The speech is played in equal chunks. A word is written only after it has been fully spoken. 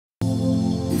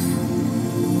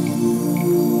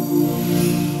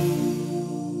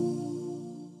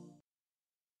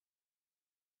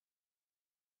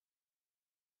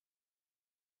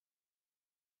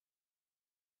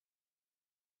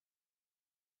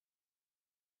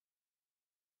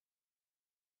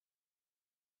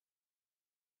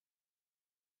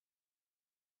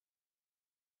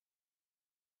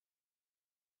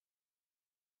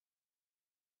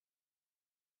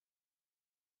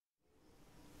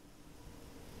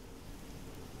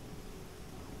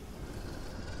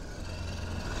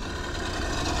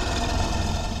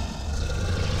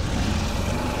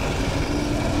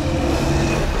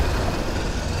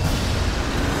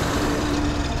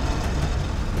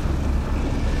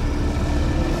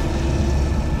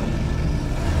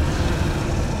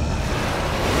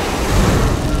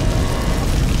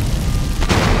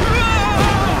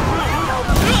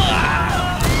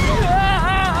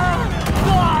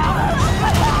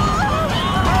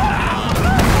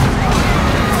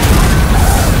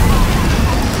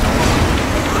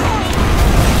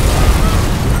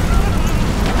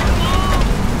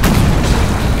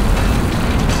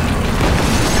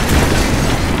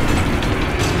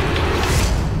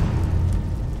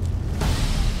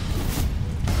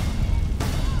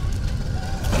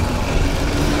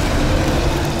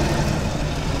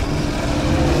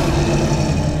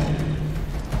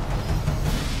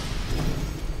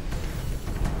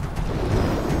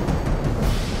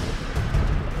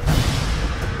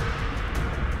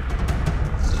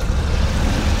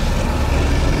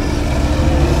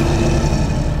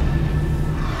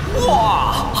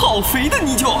好肥的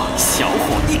泥鳅，小火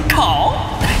一烤，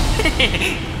嘿嘿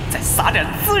嘿，再撒点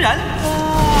孜然，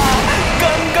刚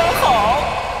刚好。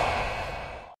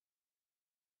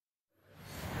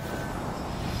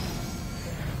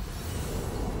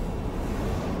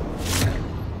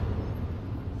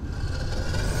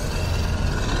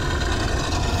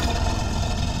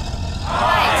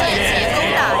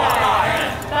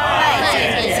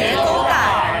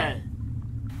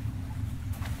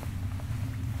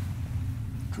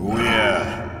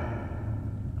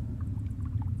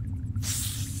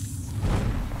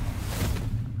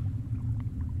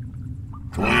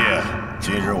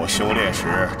修炼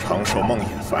时常受梦魇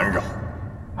烦扰，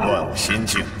乱我心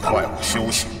境，坏我修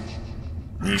行。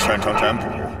你擅长占卜，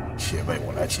且为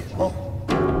我来解梦。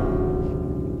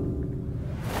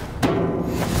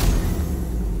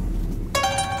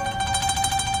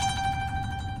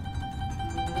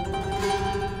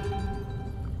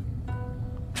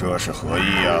这是何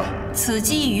意呀？此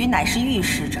寄语乃是预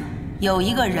示着有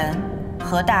一个人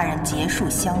和大人结束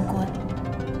相关。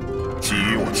既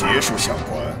与我结束相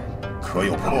关。 可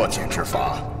有破解之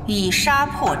法？以杀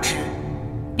破之，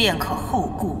便可后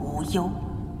顾无忧。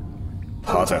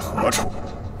他在何处？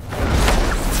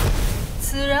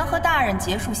此人和大人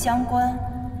结束相关，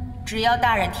只要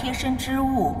大人贴身之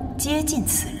物接近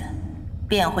此人，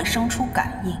便会生出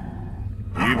感应。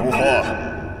鱼不惑。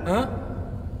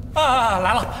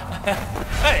来了！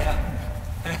哎呀！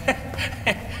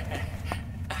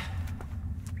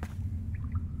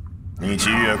你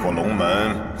既越过龙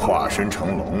门，化身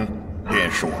成龙。 便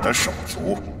是我的手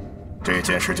足，这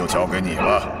件事就交给你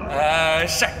了。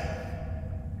是。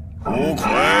蒲葵，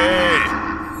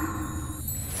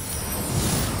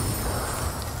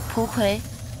蒲葵，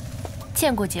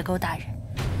见过结构大人。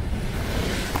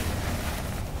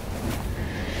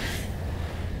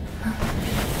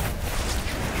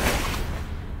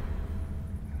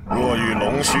若遇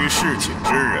龙须示警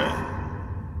之人，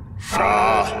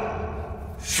杀。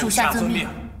属下遵命。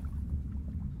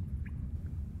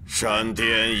 山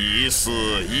巅一寺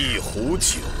一壶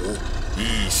酒，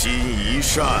一心一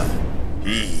善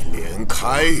一莲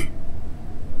开。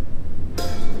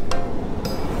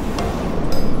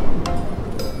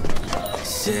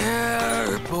鞋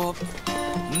儿破，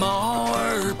帽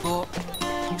儿破，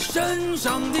身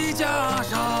上的袈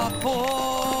裟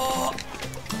破。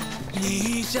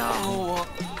你笑我，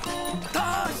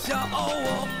他笑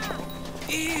我，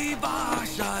一把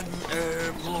扇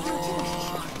儿破。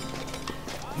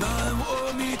 南无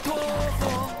阿弥陀佛，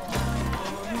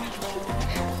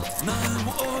南无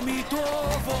阿弥陀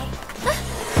佛。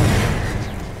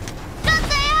干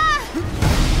贼啊！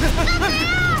干贼啊！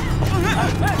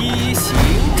一行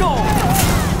咒，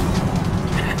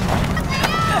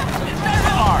二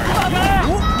伏，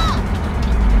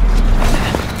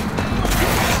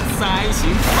三行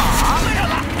法。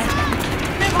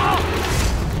别跑！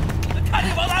看你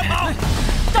往哪跑！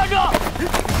站着！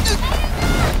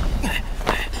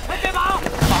 别跑！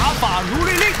法法如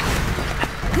律令。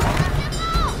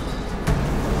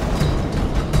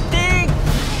叮！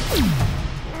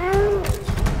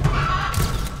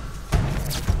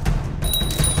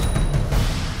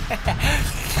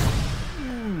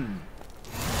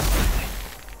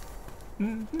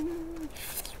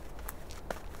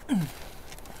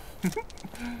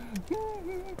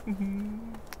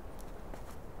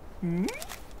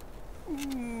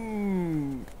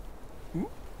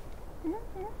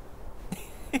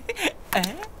哎，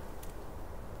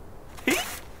嘿，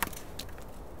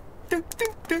噔噔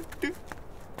噔噔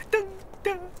噔噔，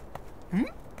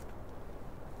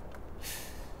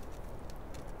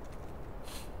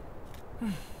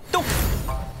动！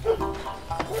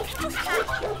干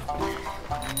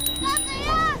贼呀！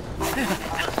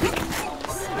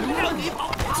让你跑！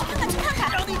去看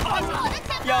看，让你跑！我的钱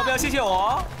包！要不要谢谢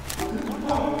我？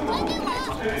还给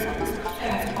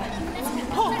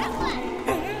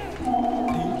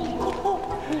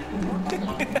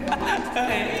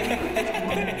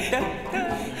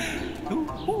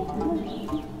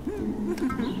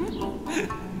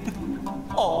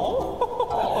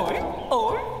我！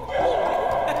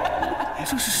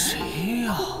 这是谁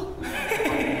呀？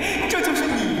这就是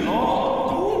你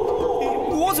喽！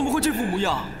我怎么会这副模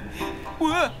样？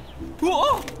我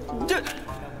这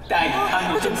带你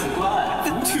看过生死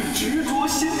观，去执着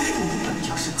心术，本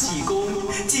就是济公，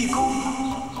济公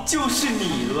就是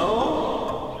你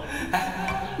喽！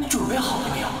哎，你准备好了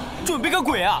没有？准备个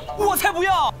鬼啊！我才不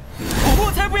要！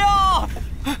我才不要！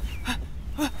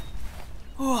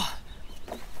哇！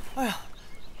哎呀！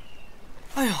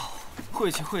哎呦，晦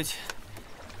气晦气！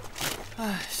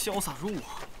哎，潇洒如我，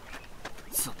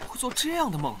怎么会做这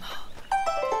样的梦呢？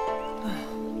哎呀！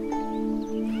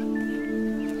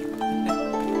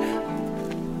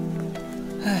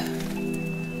哎。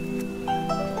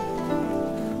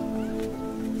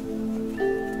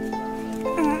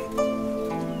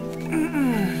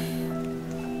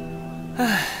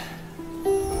哎。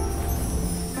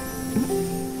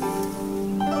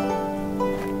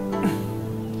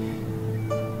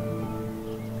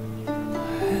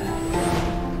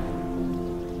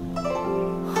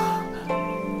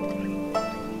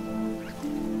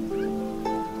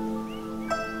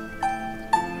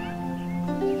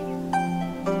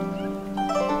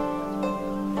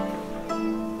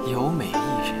有美一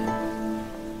人，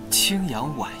轻扬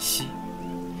惋惜。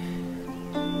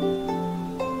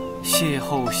邂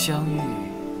逅相遇，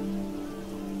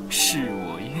是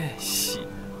我愿兮。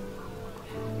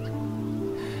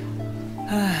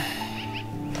唉。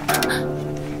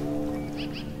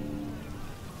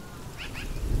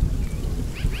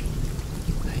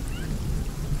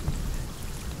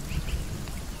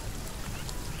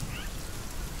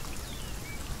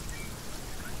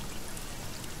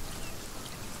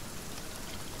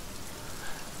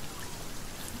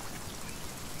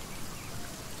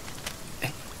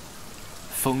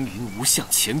风云无相，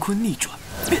乾坤逆转，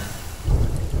变。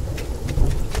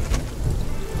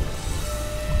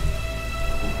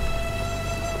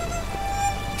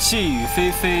细雨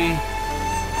霏霏，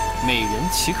美人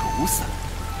岂可无伞？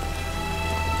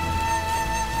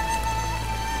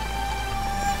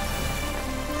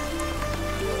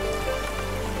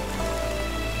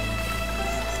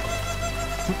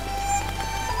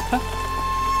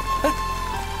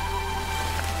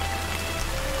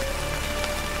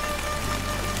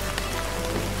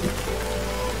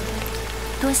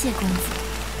多谢公子。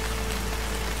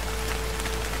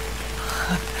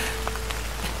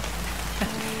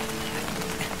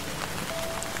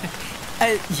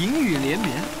哎，淫雨连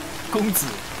绵，公子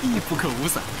亦不可无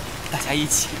伞。大家一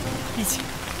起。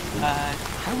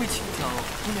还未请教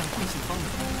姑娘贵姓芳名？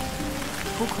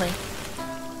蒲葵。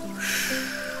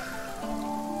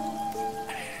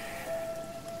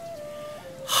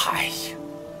哎呀，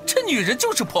这女人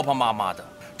就是婆婆妈妈的，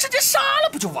直接杀了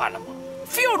不就完了吗？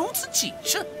非要如此谨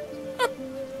慎，哼！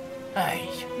哎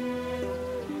呀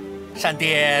，3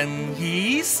点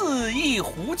1次1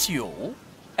壶酒，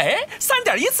哎，3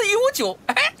点1次1壶酒，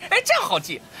哎，这样好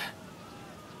记。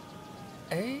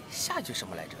哎，下一句什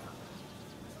么来着？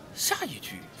下一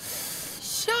句，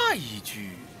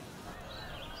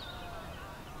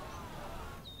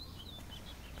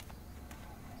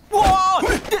哇！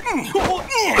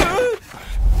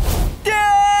爹！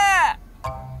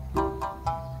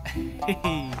嘿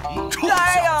嘿，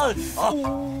来呀！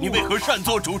你为何擅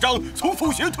作主张从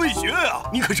府学退学啊？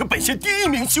你可是本县第1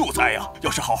名秀才呀！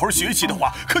要是好好学习的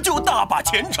话，可就有大把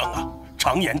前程啊！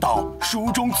常言道，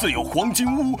书中自有黄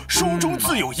金屋，书中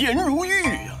自有颜如玉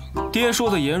呀。爹说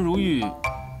的颜如玉，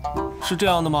是这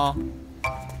样的吗？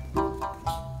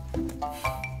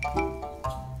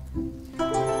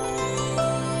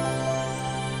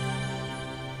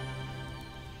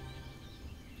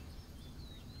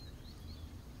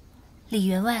李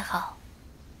员外好。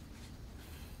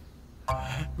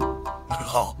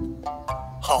好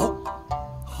啊，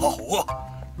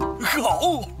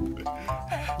好！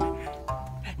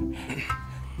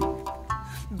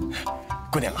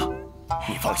姑娘啊，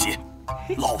你放心，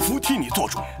老夫替你做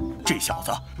主。这小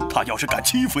子，他要是敢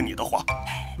欺负你的话，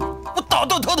我打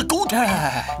断他的狗腿！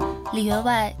李员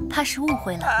外怕是误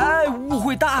会了。哎，误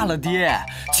会大了，爹。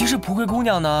其实蒲葵姑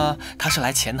娘呢，她是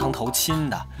来钱塘投亲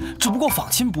的，只不过访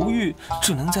亲不遇，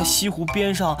只能在西湖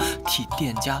边上替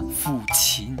店家抚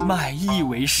琴卖艺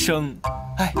为生。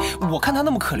哎，我看她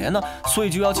那么可怜呢，所以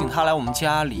就邀请她来我们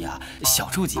家里啊，小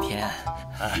住几天。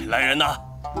哎，来人呐，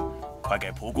快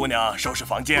给蒲姑娘收拾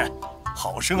房间，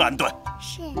好生安顿。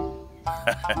是。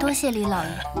多谢李老爷。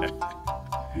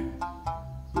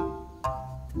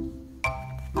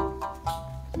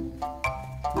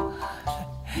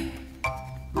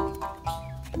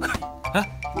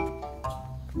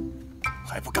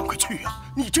还不赶快去呀！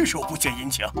你这时候不献殷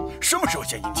勤，什么时候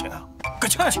献殷勤啊？快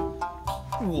去！快去！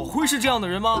我会是这样的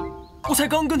人吗？我才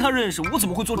刚跟他认识，我怎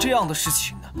么会做这样的事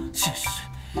情呢？真是，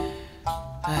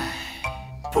哎，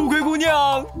蒲葵姑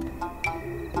娘，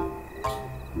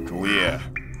主业，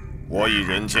我以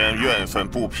人间怨愤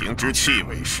不平之气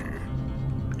为食，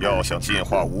要想进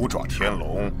化五爪天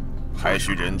龙，还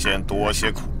需人间多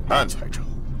些苦难才成。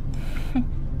哼，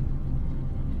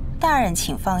大人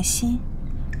请放心。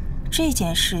这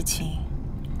件事情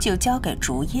就交给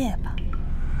竹叶吧。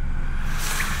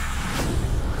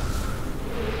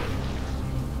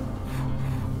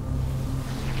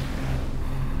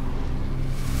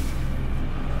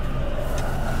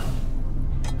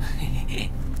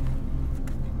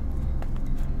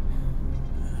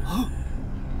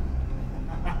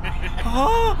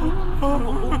来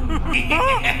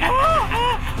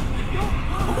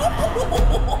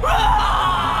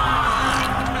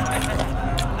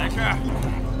吃，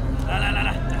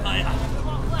来，喝一下。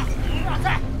在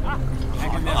啊！开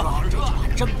这面说这酒还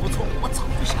真不错，我早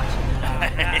就想起来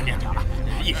了。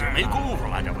一时没工夫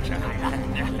嘛，这不是？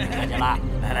客气了。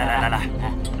来。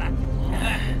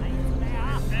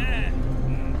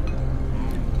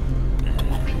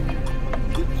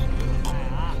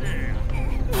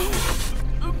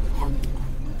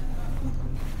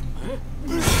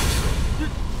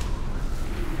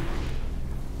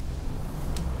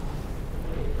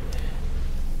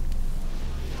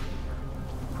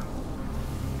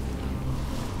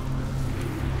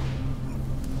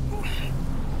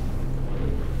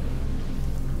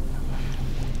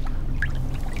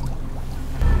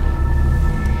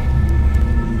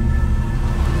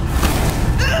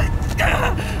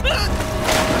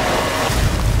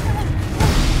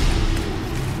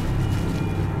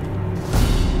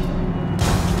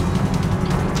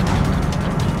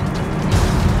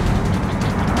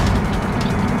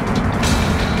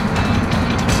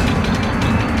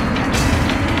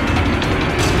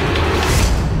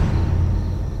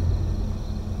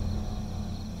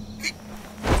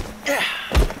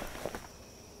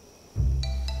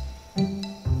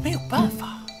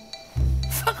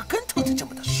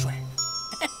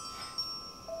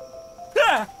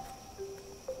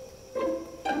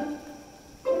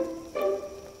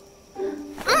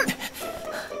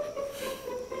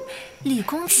李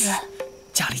公子，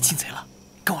家里进贼了，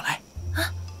跟我来。啊！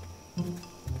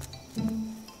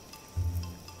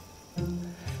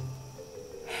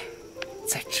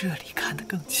在这里看得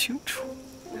更清楚。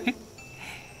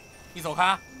你走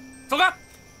开，走开！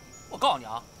我告诉你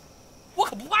啊，我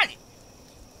可不怕你。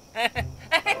开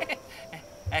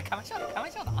玩笑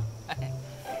的啊。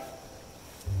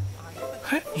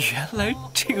原来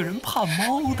这个人怕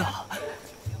猫的。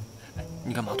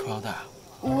你干嘛拖腰带啊？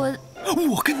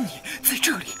我跟你在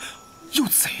这里有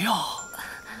贼啊！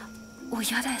我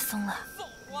腰带松了。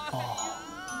哦，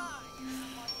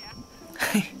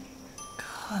嘿，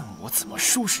看我怎么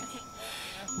收拾你！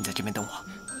你在这边等我。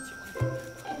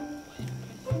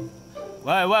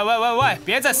喂，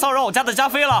别再骚扰我家的加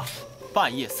菲了！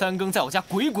半夜三更在我家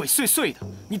鬼鬼祟祟的，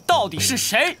你到底是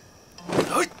谁？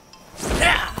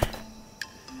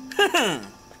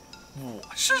我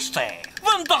是谁？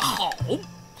问得好！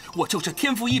我就是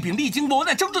天赋异禀、历经磨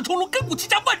难、征战重龙、根骨齐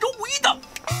家、万中无一的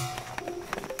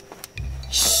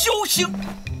修行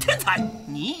天才。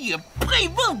你也配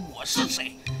问我是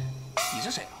谁？你是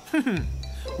谁啊？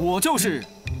我就是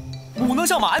武能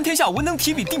上马安天下，文能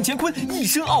提笔定乾坤，一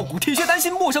身傲骨，铁血丹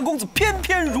心，陌上公子，偏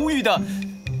偏如玉的。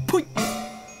呸！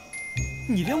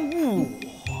你连我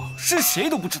是谁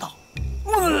都不知道。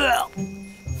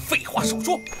废话少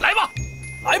说，来吧。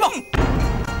哎呀，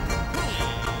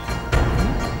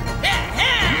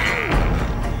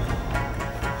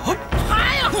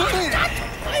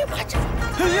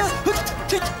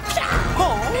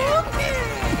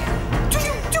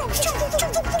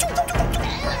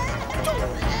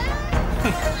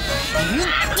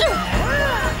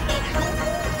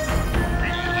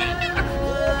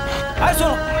哎，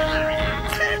算了，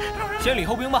先礼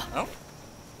后兵吧。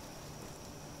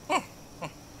哎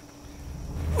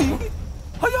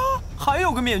呀，还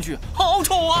有个面具，好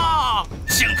丑啊！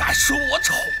竟敢说我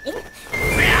丑！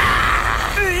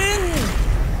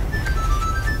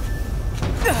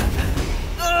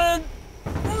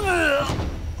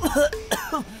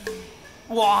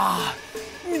哇，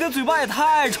你的嘴巴也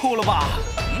太臭了吧！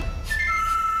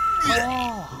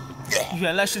哦，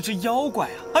原来是只妖怪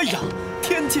啊！哎呀，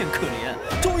天贱可怜，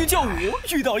终于叫我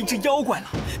遇到一只妖怪了，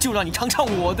就让你尝尝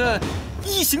我的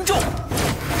一行咒、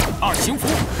二行符、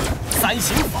三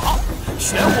行法，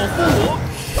选我护我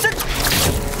身。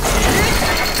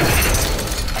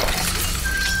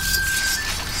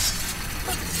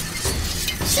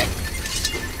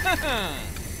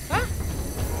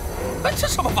这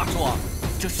什么法术啊？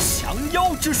这是降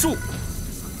妖之术。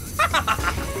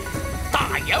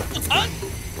大言不惭！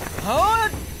啊！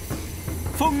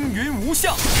风云无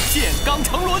相，剑罡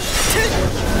沉沦，起！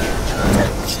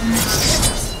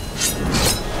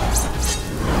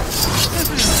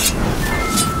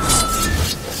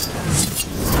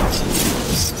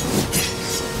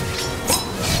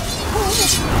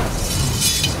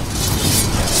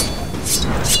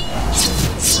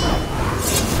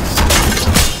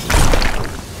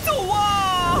走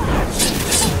啊！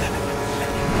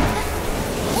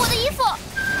我的衣服！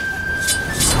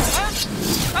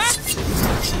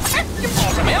你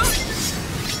跑什么呀？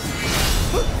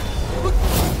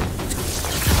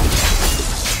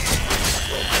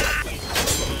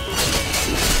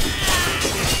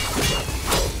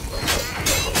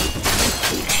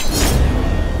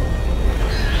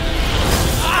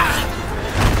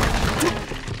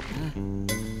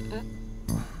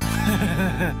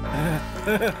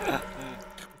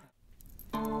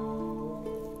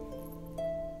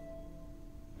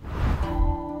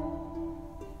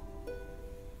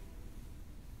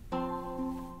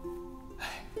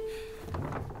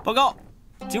报告，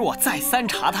经我再三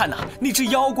查探呐，那只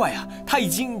妖怪啊，它已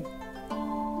经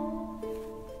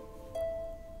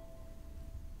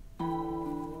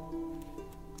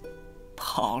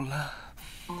跑了。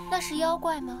那是妖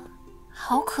怪吗？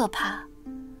好可怕！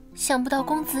想不到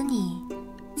公子你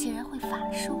竟然会法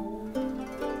术。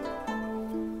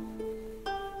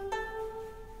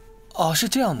哦，是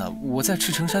这样的，我在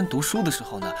赤城山读书的时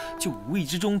候呢，就无意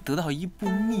之中得到一部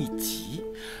秘籍。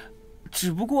 只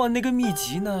不过那个秘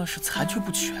籍呢是残缺不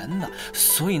全的，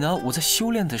所以呢我在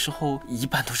修炼的时候一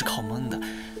般都是靠蒙的。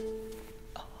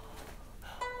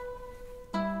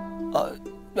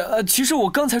其实我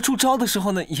刚才出招的时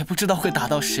候呢，也不知道会打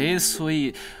到谁，所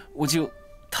以我就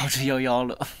逃之夭夭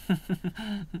了。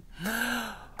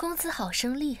公子好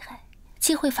生厉害，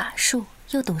既会法术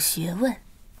又懂学问，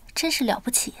真是了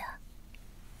不起呀！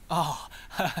哦，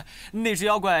那只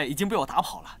妖怪已经被我打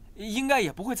跑了，应该也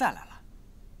不会再来了。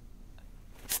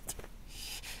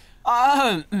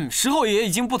 时候也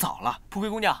已经不早了，蒲葵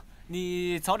姑娘，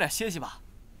你早点歇息吧。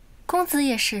公子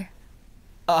也是。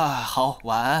好，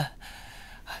晚安。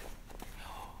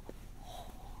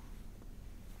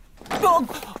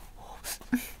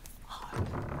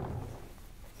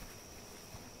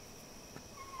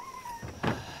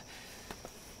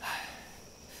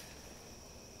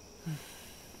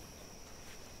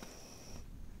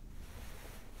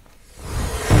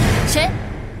谁？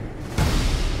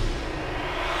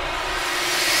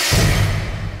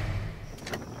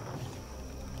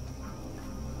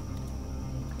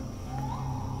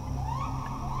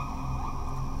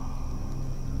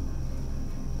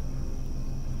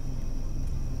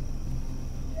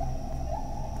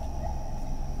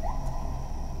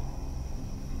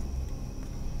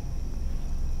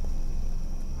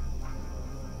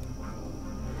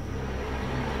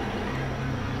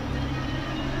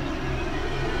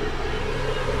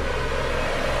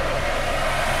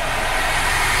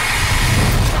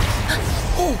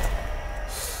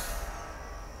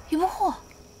 于不惑，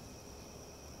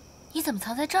你怎么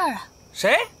藏在这儿啊？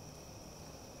谁？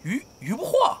于不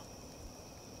惑，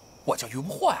我叫于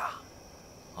不惑呀。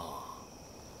啊，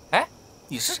哎，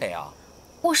你是谁啊？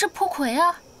我是蒲葵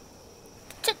啊。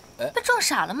这被撞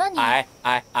傻了吗你？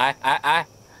哎，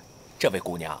这位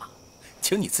姑娘，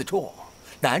请你自重，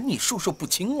男女授受不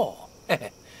亲哦。嘿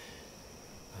嘿。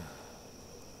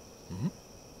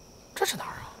这是哪儿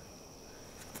啊？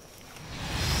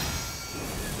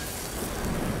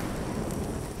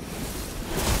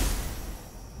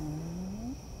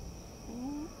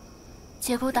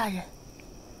 结构大人，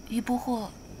于不惑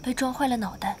被撞坏了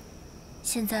脑袋，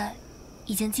现在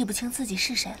已经记不清自己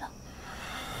是谁了。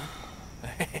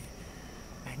哎，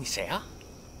你谁啊？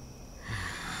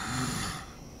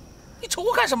你瞅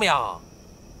我干什么呀？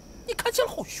你看起来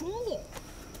好凶哦！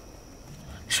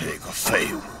这个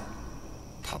废物，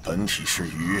他本体是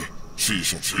鱼，记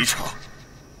性极差。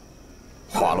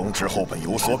化龙之后本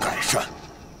有所改善，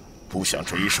不想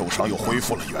这一受伤又恢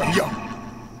复了原样。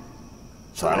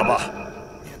宰了吧！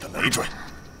 累赘，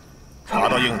查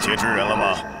到应劫之人了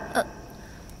吗？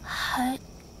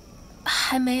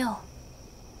还没有。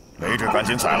累赘赶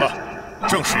紧宰了，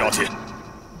正事要紧。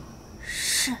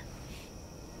是。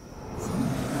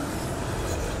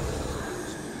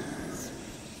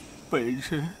本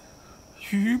人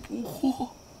于不惑，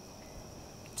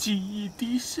技艺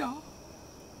低下，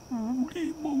无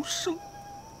力谋生，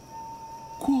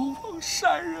过往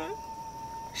善人，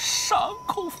赏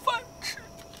口饭吃。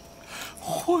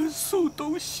 荤素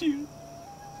都行，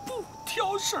不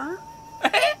挑食儿。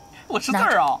哎，我识字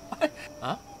儿啊！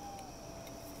啊，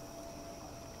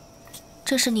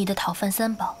这是你的讨饭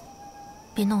三宝，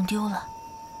别弄丢了。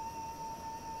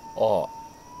哦，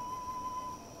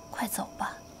快走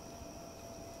吧。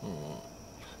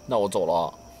那我走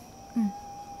了。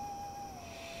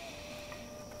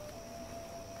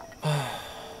唉。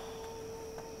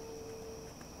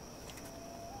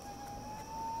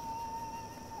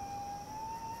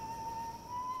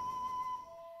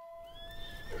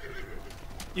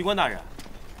 议官大人，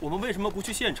我们为什么不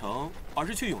去县城，而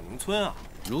是去永宁村啊？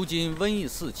如今瘟疫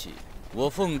四起，我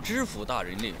奉知府大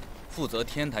人令，负责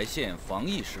天台县防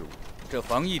疫事务。这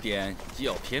防疫点既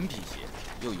要偏僻些，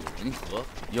又有人和。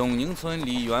永宁村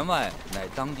李员外乃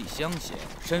当地乡贤，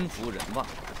身负人望，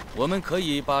我们可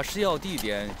以把施药地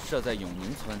点设在永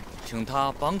宁村，请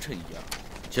他帮衬一二。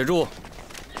且住，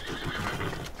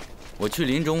我去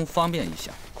林中方便一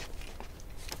下。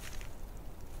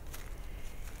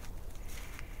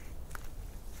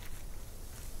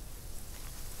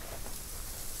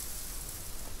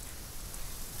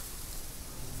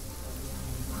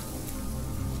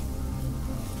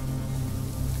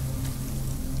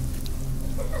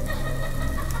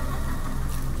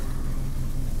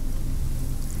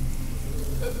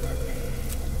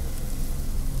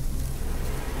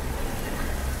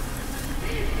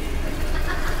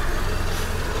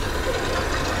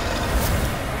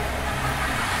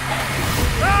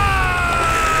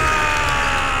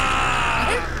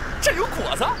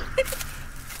子。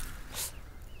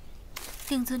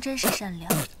令尊真是善良，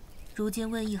如今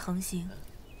瘟疫横行，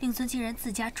令尊竟然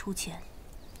自家出钱，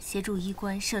协助医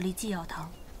官设立祭药堂。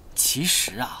其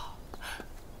实啊，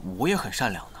我也很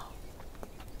善良的。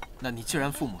那你既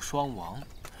然父母双亡，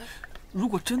如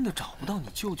果真的找不到你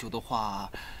舅舅的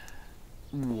话，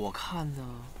我看呢，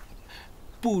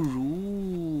不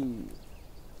如，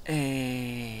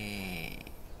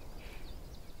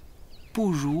不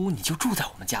如你就住在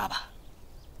我们家吧。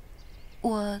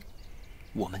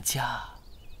我们家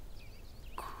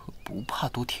可不怕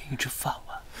多添一只饭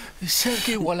碗。先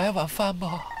给我来碗饭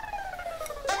吧。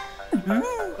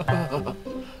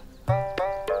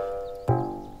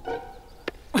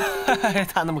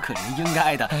他那么可怜，应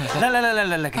该的。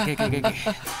来，给。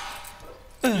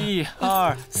1、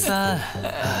2、3，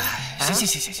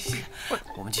行，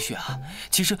我们继续啊。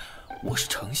其实我是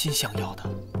诚心想要的。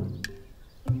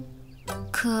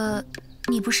可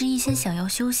你不是一心想要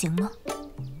修行吗？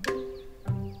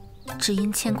只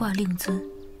因牵挂令尊，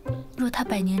若他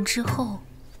100年之后……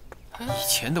以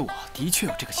前的我的确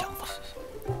有这个想法，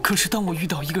可是当我遇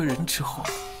到一个人之后，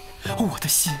我的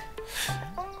心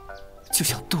就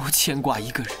想多牵挂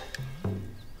一个人。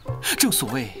正所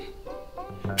谓，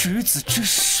执子之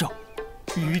手，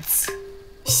与子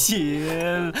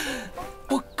偕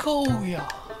不够呀。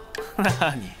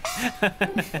那你，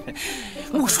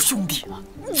我说兄弟啊，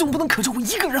你总不能可着我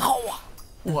一个人好啊！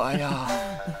我呀，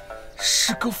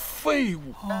是个废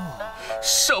物，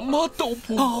什么都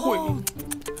不会，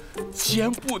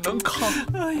肩不能扛，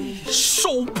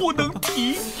手不能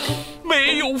提，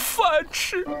没有饭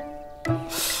吃，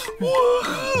我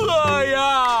饿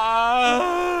呀！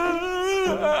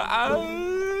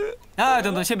哎，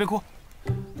等，先别哭，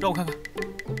让我看看。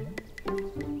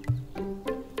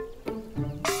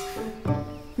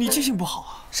你记性不好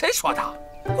啊？谁说的？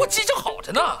我记性好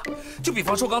着呢。就比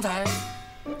方说刚才，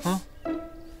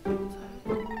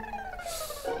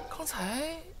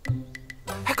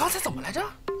刚才怎么来着？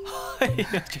哎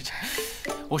呀，这，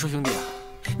我说兄弟啊，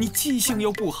你记性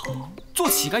又不好，做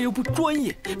乞丐又不专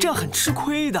业，这样很吃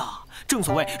亏的。正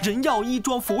所谓人要衣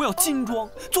装，佛要金装，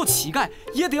做乞丐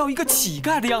也得要一个乞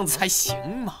丐的样子才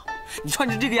行嘛。你穿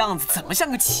成这个样子，怎么像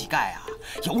个乞丐啊？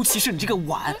尤其是你这个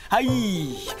碗，哎，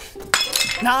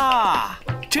那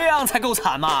这样才够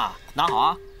惨嘛！拿好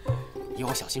啊，以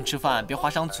后小心吃饭，别划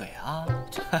伤嘴啊。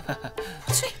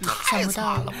想不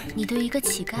到你对一个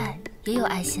乞丐也有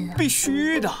爱心啊！必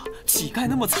须的，乞丐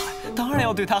那么惨，当然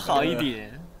要对他好一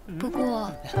点。不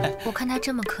过我看他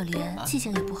这么可怜，记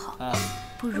性也不好，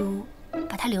不如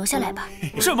把他留下来吧。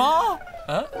什么？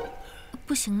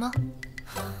不行吗？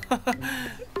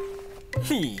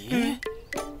你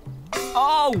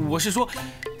啊，我是说，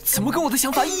怎么跟我的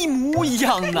想法一模一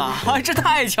样呢？哎，这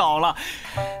太巧了，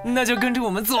那就跟着我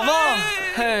们走吧。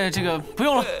哎，这个不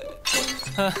用了。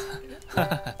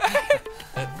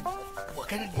我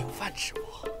跟着你有饭吃不？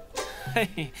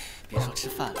嘿，别说吃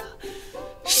饭了，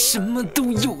什么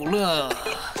都有了。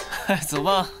走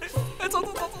吧。走。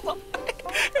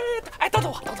哎，等等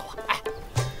我。哎，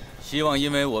希望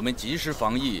因为我们及时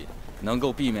防疫，能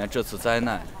够避免这次灾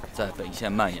难在本县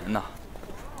蔓延呐。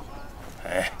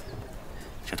哎，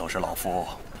这都是老夫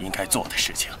应该做的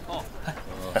事情。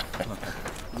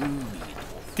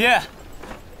爹，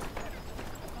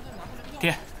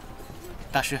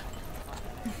大师，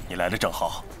你来的正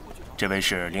好。这位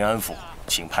是临安府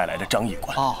请派来的张医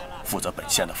官，负责本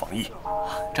县的防疫。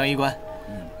张医官，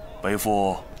为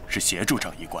父是协助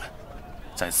张医官，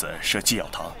在此设祭药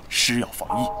堂，施药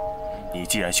防疫。你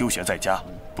既然休学在家，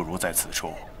不如在此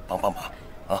处帮忙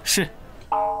啊！是。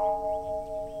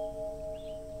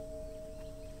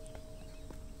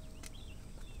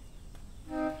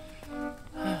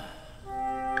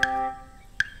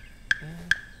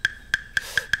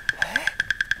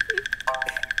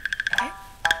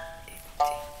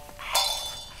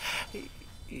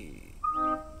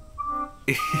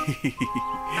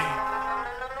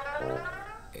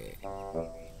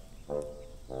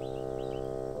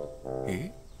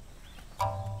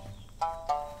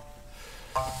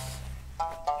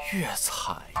越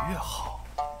惨越好。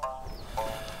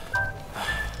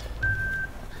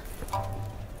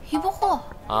于不惑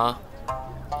啊，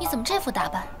你怎么这副打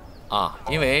扮？啊，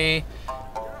因为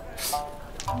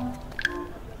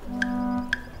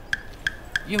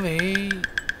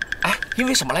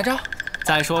什么来着？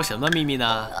在说什么秘密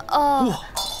呢？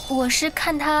我是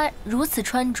看他如此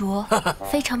穿着，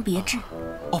非常别致。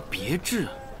哦，别致。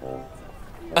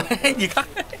你看，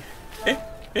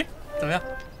怎么样？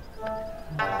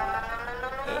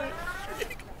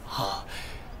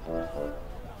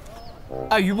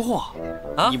哎，于不惑，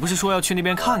你不是说要去那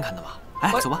边看看的吗？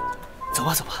哎，走吧。走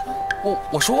吧走吧。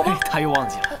我说吧，他又忘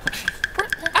记了。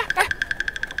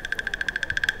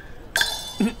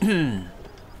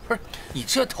不是你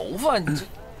这头发，你这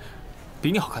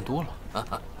比你好看多了。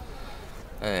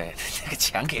哎，这个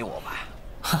钱给我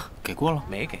吧。给过了？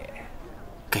没给。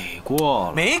给过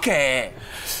了？没给。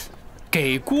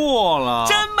给过了？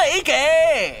真没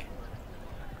给。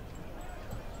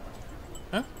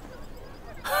嗯。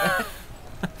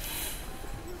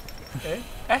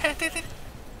哎，对。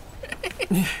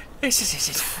你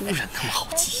谢。突然那么好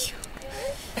记性。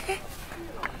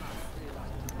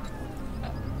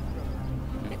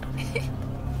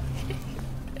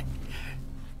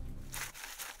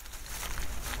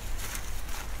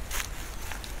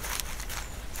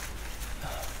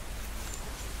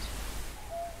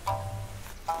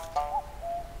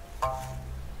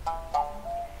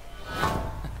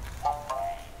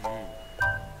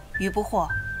于不惑，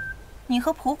你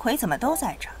和蒲葵怎么都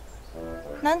在这儿？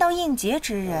难道应劫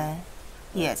之人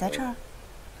也在这儿？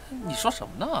你说什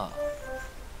么呢？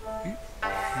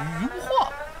于不惑，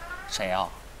谁啊？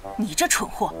你这蠢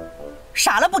货，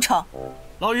傻了不成？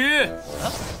老于，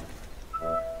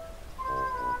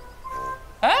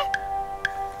哎，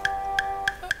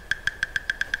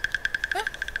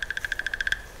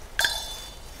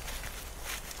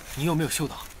你有没有嗅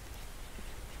到？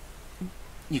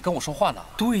你跟我说话呢？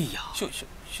对呀。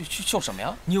嗅什么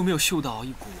呀？你有没有嗅到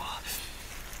一股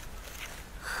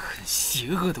很邪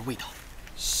恶的味道？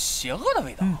邪恶的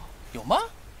味道？有吗？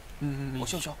我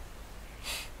嗅。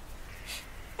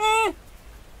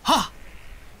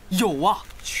有啊，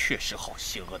确实好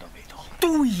邪恶的味道。对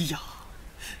呀，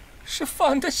是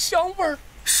饭的香味儿。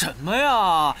什么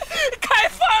呀？开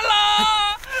饭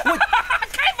啦！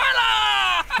开饭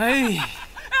啦！哎，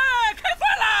开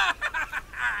饭啦！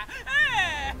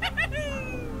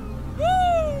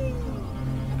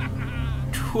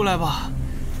出来吧。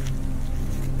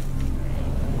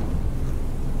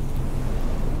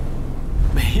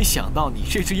没想到你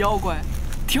这只妖怪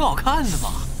挺好看的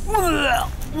嘛。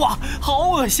哇，好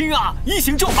恶心啊！一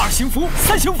行咒，二行符，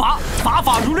三行法，法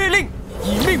法如律令，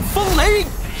以命封雷。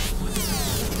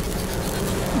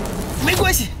没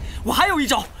关系，我还有一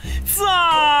招，再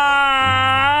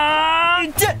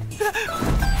见。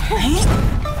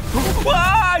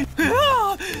哇！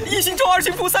一行咒，二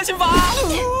行符，三行法。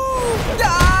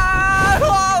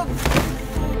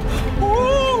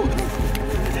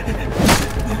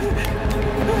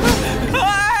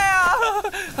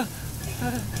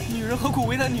女人何苦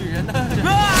为难女人呢？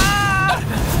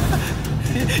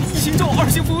一行咒，二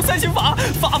行符，三行法，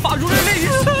法法如律令。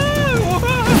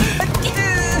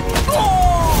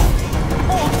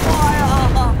妈呀！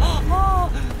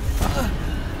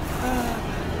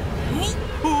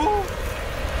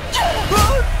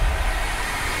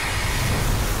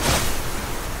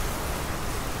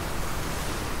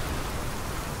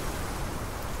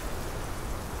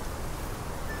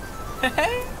嘿嘿，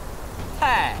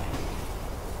嗨。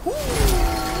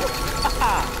哈哈，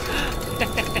嘿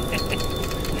嘿嘿嘿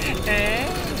嘿，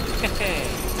嘿嘿，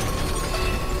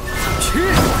去！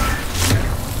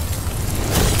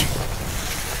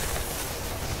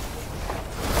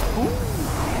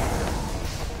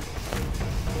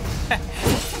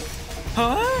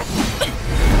啊！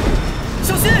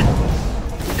小心！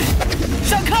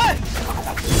闪开！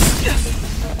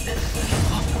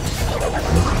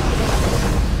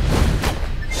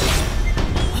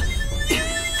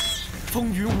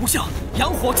风云无相，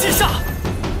阳火七煞。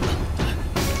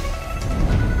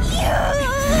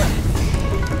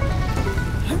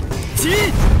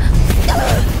起！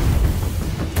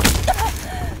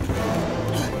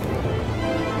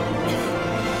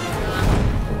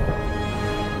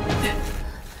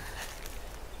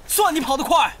算你跑得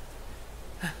快。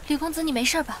李公子，你没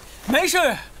事吧？没事。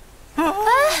哎，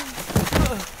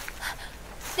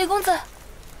李公子，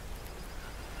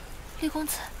李公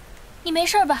子，你没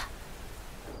事吧？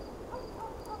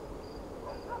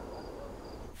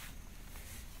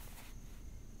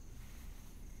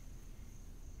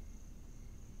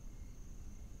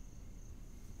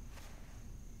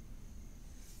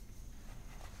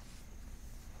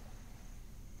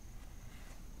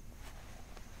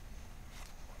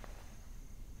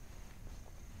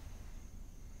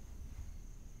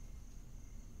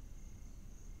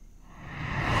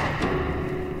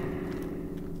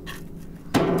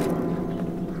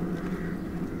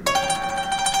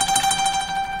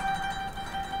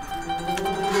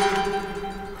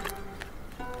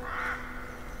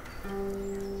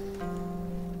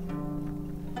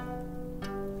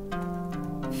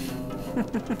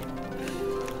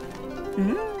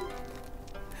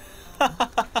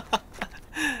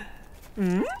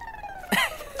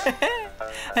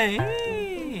哎，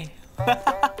哈哈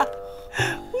哈！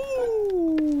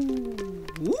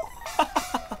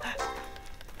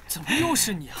怎么又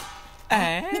是你啊？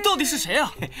哎，你到底是谁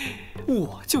啊？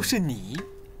我就是你，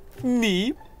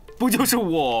你不就是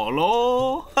我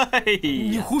喽？嘿，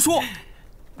你胡说！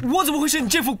我怎么会是你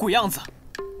这副鬼样子？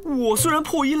我虽然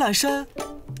破衣烂衫，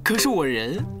可是我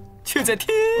人却在天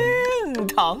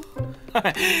堂。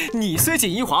你虽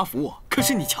锦衣华服，可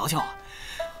是你瞧瞧啊，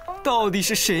到底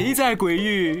是谁在鬼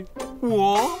域？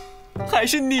我还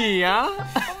是你呀？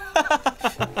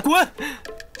滚！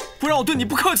不然我对你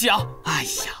不客气啊！哎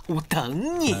呀，我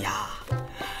等你呀！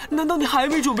难道你还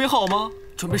没准备好吗？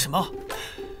准备什么？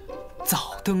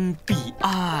早登彼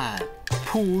岸，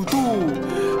普度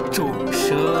众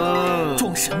生。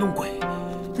装神弄鬼！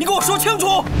你给我说清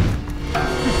楚！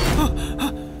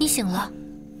你醒了。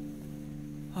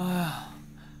哎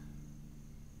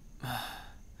呀，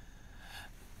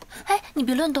哎，你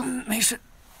别乱动。没事，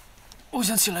我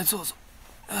想起来坐坐。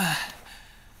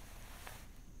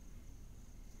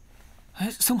哎，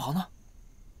僧袍呢？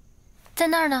在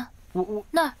那儿呢。我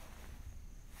那儿。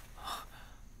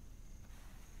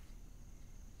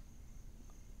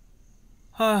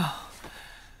哎呀，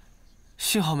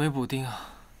幸好没补丁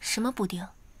啊。什么补丁？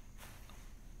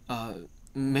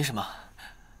没什么。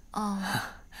哦。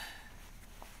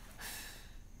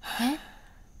哎，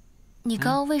你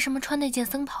刚刚为什么穿那件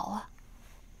僧袍啊？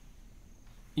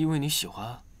因为你喜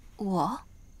欢。我？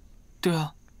对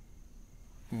啊。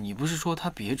你不是说他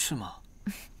别吃吗？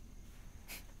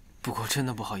不过真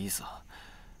的不好意思啊，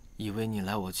以为你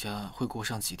来我家会过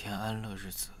上几天安乐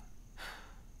日子，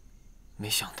没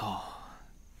想到，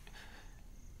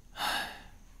唉，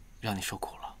让你受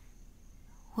苦了。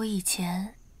我以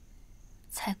前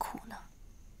才苦呢。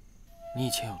你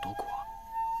以前有多苦啊？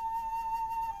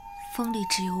风里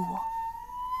只有我，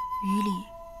雨里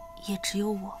也只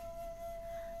有我。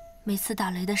每次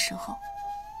打雷的时候，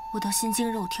我都心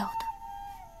惊肉跳的，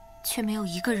却没有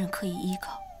一个人可以依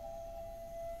靠。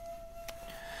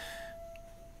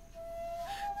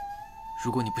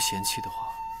如果你不嫌弃的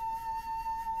话，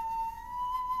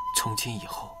从今以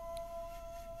后，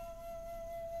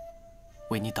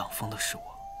为你挡风的是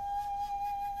我，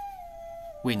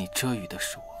为你遮雨的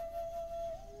是我。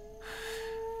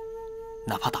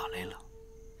哪怕打雷了，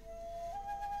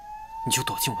你就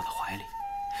躲进我的怀里。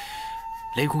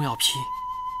雷公要劈，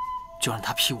就让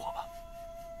他劈我吧。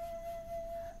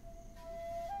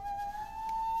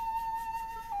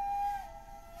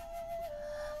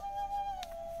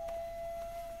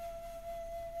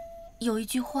有一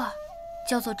句话，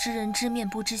叫做“知人知面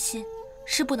不知心”，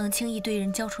是不能轻易对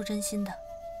人交出真心的。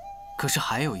可是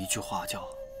还有一句话叫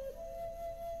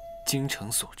“精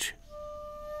诚所至，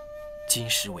金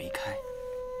石为开”。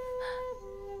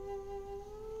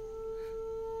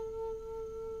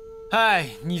哎，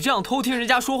你这样偷听人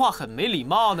家说话很没礼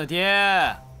貌呢，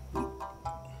爹。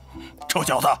臭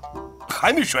小子，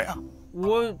还没睡啊？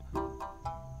我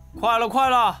快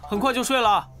了，很快就睡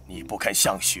了。你不肯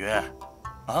向学，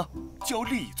啊，就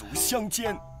立足乡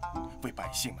间，为百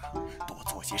姓们多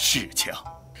做些事情。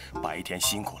白天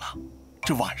辛苦了，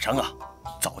这晚上啊，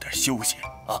早点休息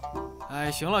啊。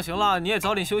哎，行了，你也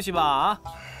早点休息吧啊。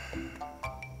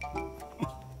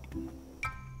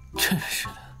真是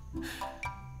的。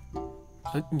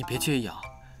你别介意啊，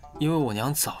因为我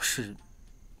娘早逝，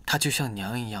她就像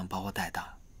娘一样把我带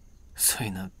大，所以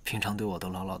呢，平常对我都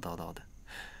唠唠叨叨的。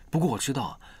不过我知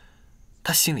道，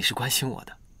她心里是关心我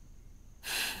的。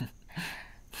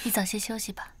你早些休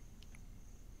息吧。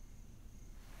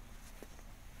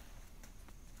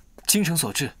精诚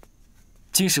所至，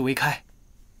金石为开。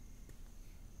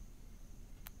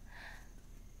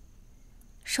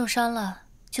受伤了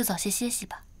就早些歇息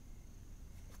吧。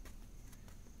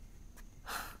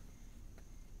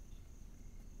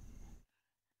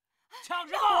抢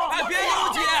什么？哎，别拥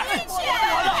挤！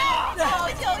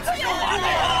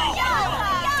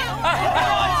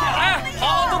哎，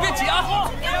好，都别挤啊！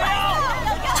这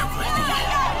瘟疫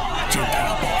真的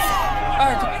要爆发！哎，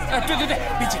对，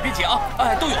别挤啊！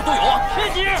哎，都有啊！别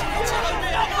挤！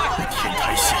天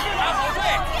台县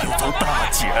又遭大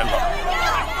劫了。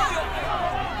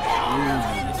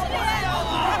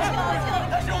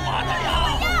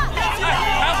排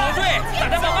好队，大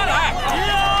家慢慢来。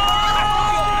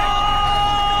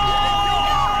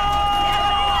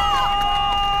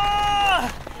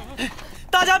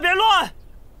大家别乱！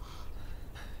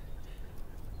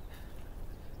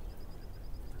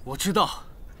我知道，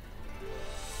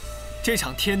这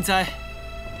场天灾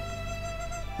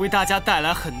为大家带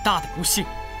来很大的不幸，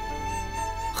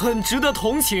很值得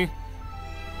同情。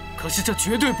可是这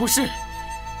绝对不是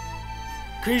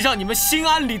可以让你们心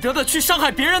安理得的去伤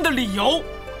害别人的理由。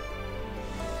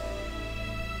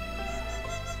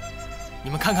你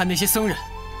们看看那些僧人，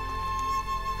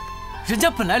人家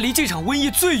本来离这场瘟疫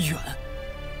最远，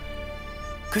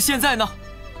可现在呢，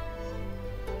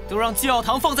都让祭药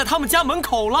堂放在他们家门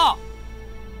口了。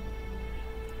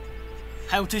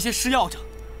还有这些施药者，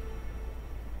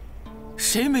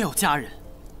谁没有家人？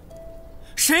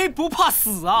谁不怕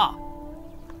死啊？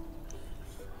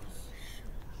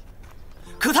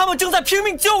可他们正在拼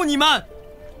命救你们。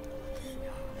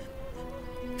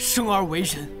生而为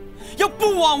人，要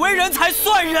不枉为人才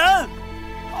算人。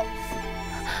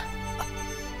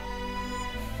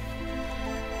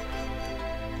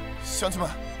乡亲们，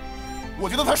我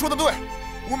觉得他说的对，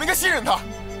我们应该信任他。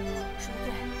说的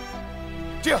对。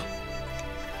这样，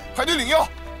排队领药。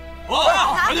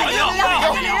排队领药，领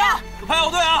药，排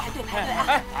好队啊！排队。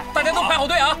哎，大家都排好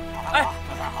队啊！哎，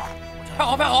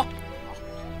排好。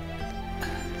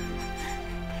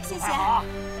谢谢。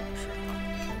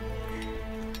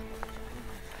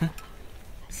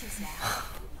谢谢。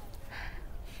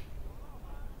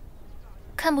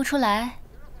看不出来，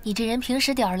你这人平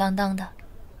时吊儿郎当的，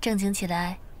正经起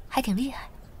来还挺厉害。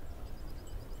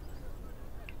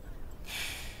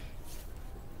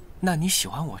那你喜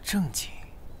欢我正经，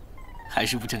还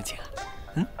是不正经啊？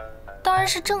当然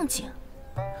是正经。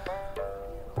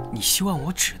你希望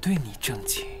我只对你正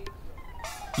经，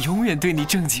永远对你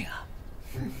正经啊？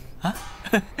啊？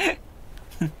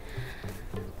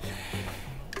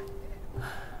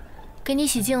给你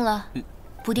洗净了，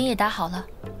补丁也打好了。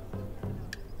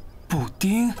补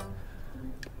丁？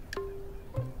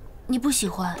你不喜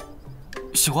欢？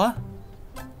喜欢，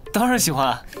当然喜欢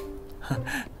啊。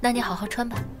那你好好穿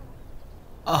吧。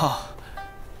哦，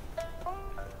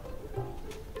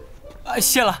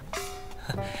谢了。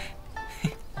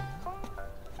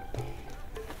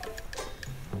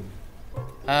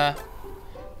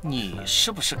你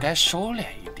是不是该收敛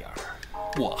一点儿？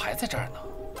我还在这儿呢。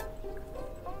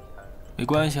没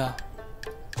关系啊，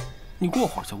你过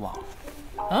会儿就忘了。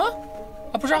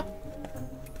不是啊，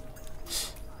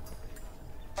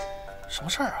什么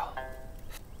事儿啊？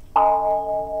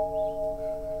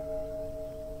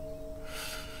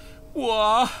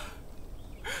我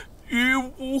于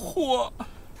不惑，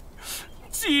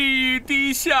记忆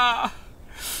低下，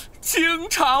经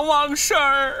常忘事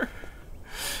儿。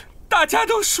大家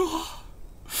都说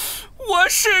我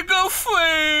是个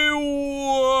废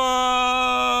物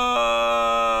啊！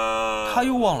他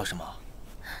又忘了什么？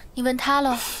你问他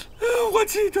喽。我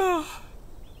记得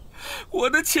我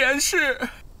的前世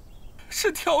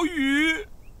是条鱼，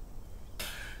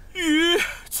鱼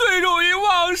最容易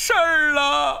忘事儿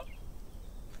了。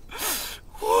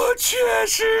我确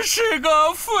实是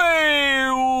个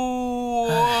废物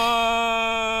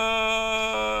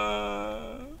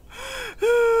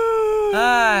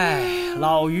哎，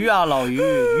老于啊，老于，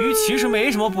鱼其实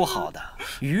没什么不好的。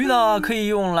鱼呢，可以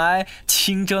用来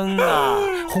清蒸啊、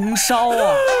红烧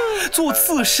啊、做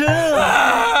刺身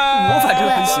啊，我反正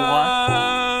很喜欢。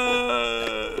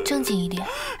正经一点。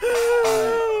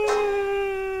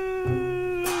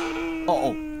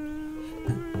哦。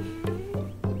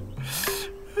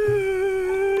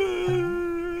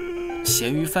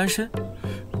咸鱼翻身，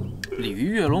鲤鱼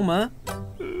跃龙门，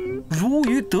如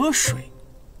鱼得水。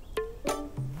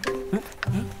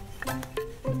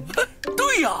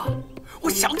对呀，我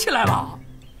想起来了，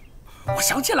我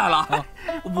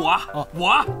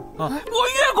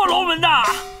越过龙门的。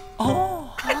哦，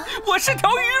我是条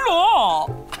鱼龙，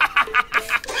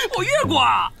我越过。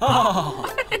哦，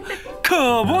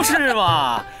可不是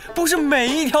嘛，不是每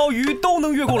一条鱼都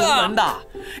能越过龙门的。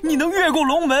你能越过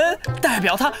龙门，代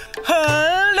表它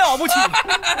很了不起，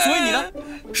所以你呢，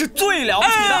是最了不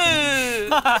起的。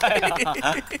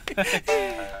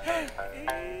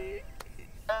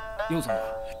又怎么了？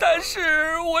但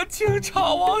是我经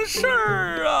常忘事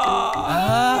儿啊！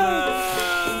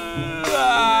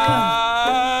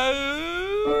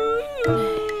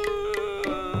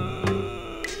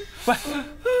喂，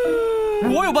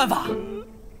我有办法。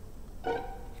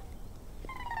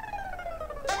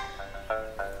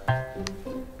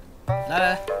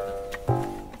来，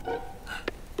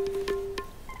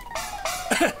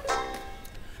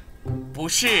不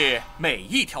是每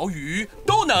一条鱼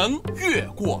都能越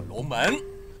过龙门，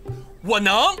我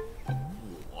能，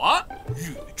我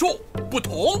与众不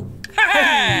同。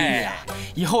嘿，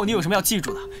以后你有什么要记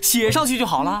住的，写上去就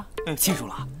好了。记住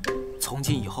了，从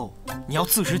今以后你要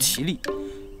自食其力，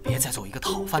别再做一个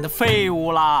讨饭的废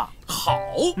物啦。好，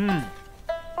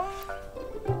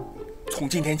从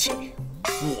今天起，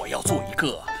我要做一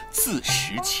个自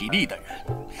食其力的人，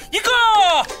一个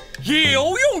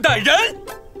有用的人。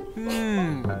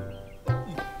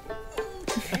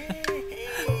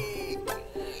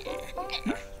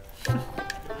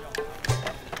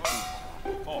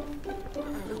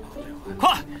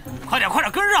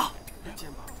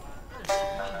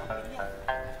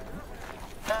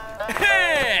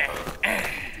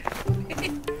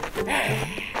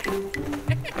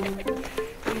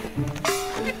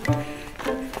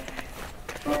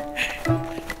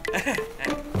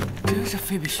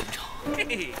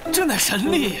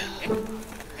神力呀！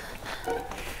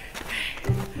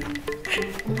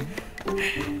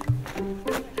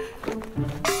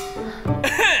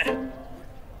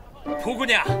蒲姑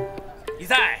娘，你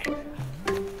在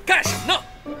干什么呢？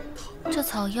这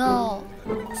草药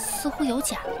似乎有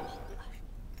假。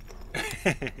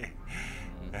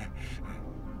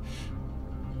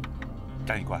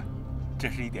张医官，这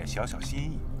是一点小小心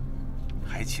意，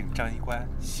还请张医官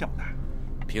笑纳。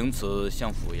凭此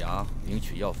向府衙领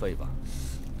取药费吧。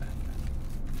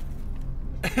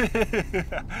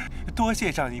多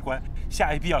谢张医官，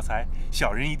下一批药材，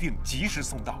小人一定及时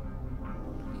送到。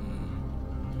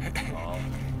好。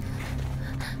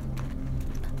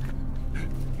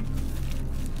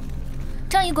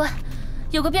张医官，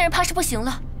有个病人怕是不行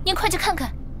了，您快去看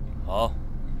看。好。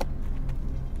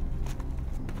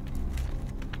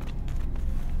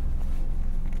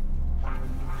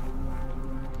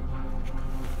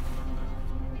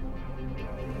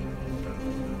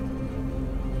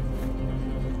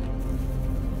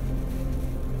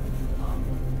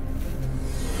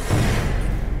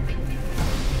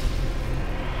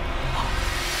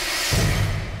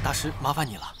大师，麻烦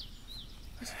你了。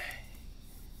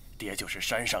爹就是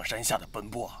山上山下的奔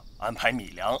波，安排米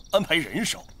粮，安排人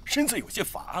手，身子有些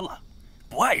乏了，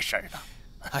不碍事儿的。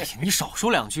哎呀，你少说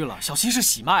两句了，小心是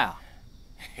喜脉啊。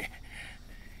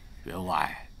员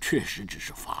外确实只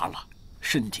是乏了，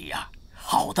身体呀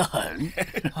好得很。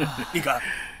你看，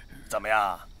怎么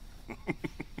样？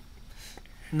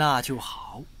那就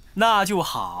好，那就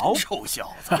好。臭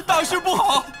小子，大事不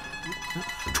好！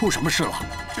出什么事了？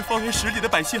这方圆10里的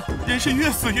百姓人是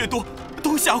越死越多，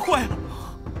都吓坏了。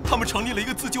他们成立了一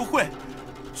个自救会，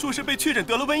说是被确诊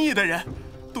得了瘟疫的人，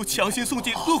都强行送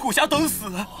进恶虎峡等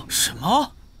死。什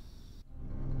么？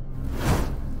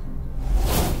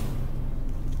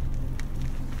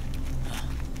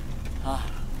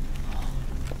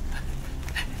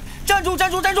站住！站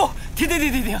住！站住！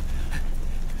停！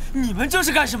你们这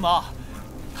是干什么？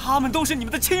他们都是你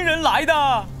们的亲人来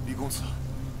的。李公子，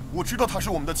我知道他是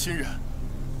我们的亲人，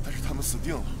但是他们死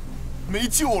定了，没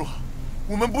救了。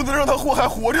我们不能让他祸害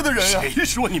活着的人呀！谁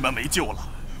说你们没救了？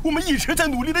我们一直在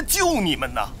努力的救你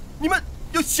们呢，你们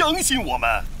要相信我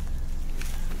们。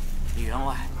李员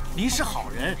外，您是好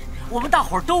人，我们大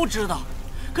伙儿都知道。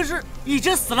可是已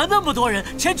经死了那么多人，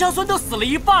钱长孙都死了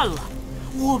一半了，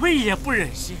我们也不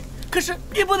忍心。可是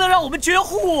你不能让我们绝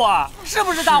户啊，是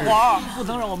不是大伙儿？不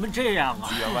能让我们这样啊！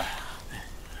员外，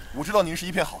我知道您是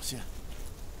一片好心，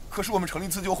可是我们成立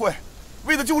自救会，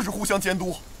为的就是互相监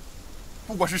督。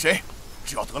不管是谁，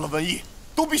只要得了瘟疫，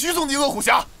都必须送进恶虎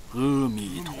峡。阿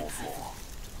弥陀佛，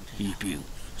疫病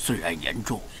虽然严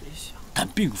重，但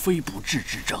并非不治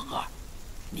之症啊！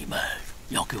你们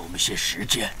要给我们些时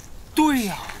间。对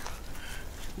呀。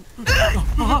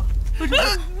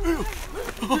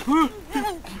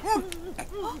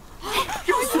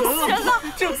又死人了！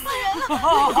这死人了！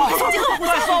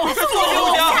快送恶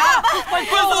虎峡！快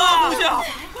送恶虎峡！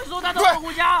快送他到恶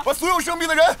虎峡！把所有生病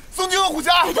的人送进恶虎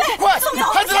峡！快，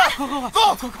抬起来！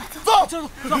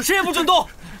走！谁也不准动！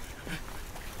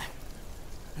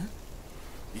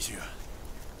李心远，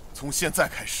从现在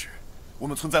开始，我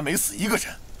们村再每死一个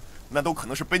人，那都可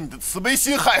能是被你的慈悲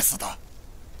心害死的。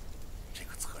这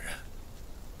个责任，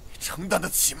你承担得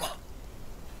起吗？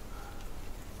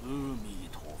阿弥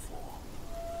陀佛，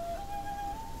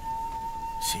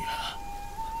心远，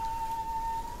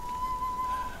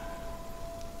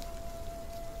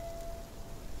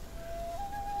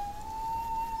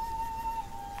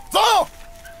走！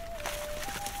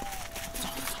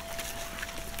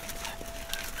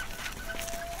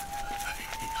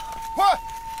快，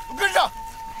都跟上！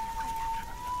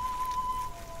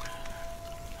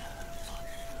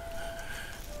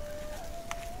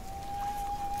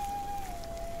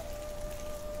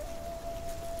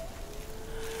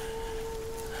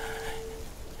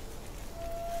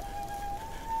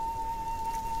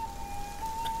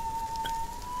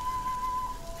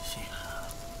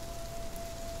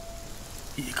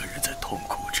一个人在痛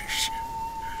苦之时，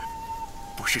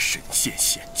不是神仙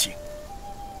显境，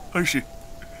而是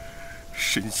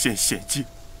神仙显境，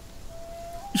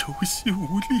有心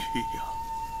无力呀。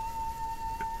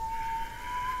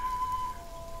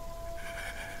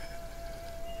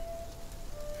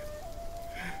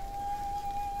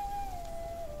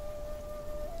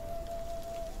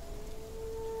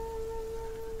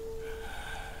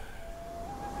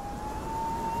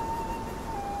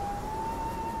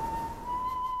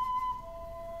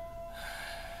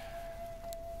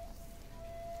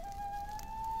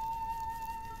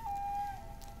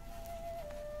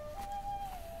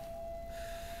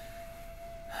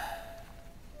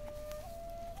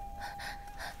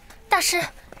大师，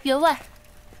员外，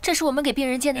这是我们给病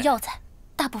人煎的药材，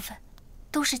大部分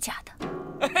都是假的。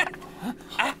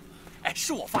哎，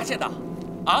是我发现的，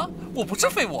啊，我不是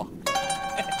废物。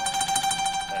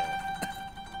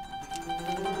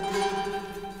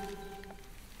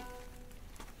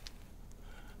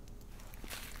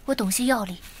我懂些药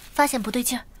理，发现不对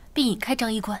劲儿，并引开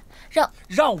张医官，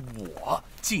让我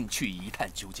进去一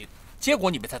探究竟。结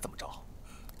果你们猜怎么着？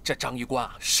这张医官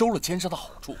啊，收了奸商的好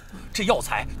处，这药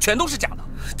材全都是假的，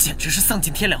简直是丧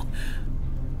尽天良。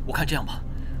我看这样吧，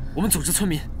我们组织村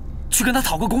民去跟他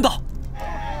讨个公道。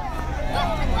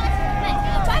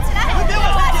抓起来！给我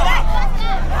抓起来！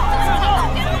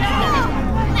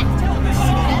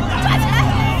抓起来！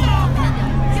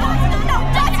给我知道，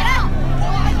抓起来！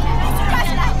抓起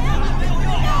来！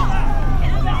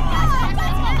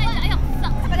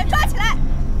快把他抓起来！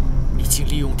已经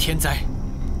利用天灾，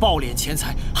暴敛钱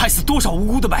财，害死多少无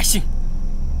辜的百姓？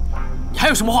你还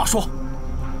有什么话说？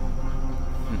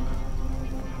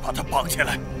把他绑起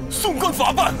来，送官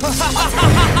法办！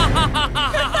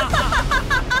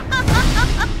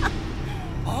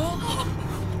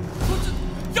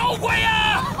妖怪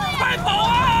呀！快跑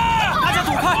啊！大家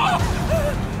躲开！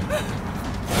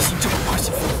行政二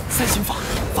刑法、三刑法，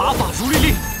法法如律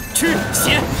令，驱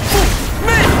邪附魅。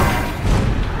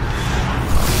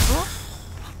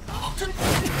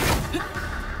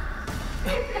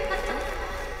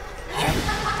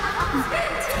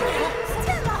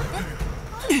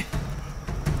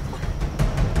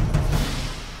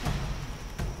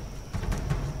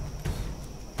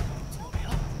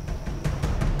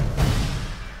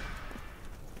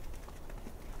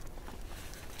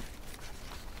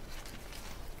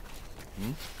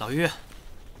老于，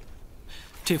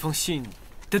这封信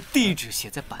的地址写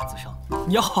在板子上，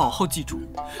你要好好记住，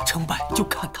成败就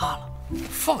看它了。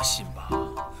放心吧，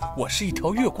我是一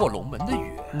条越过龙门的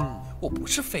鱼，我不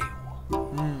是废物。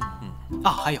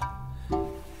还有，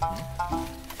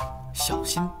小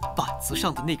心板子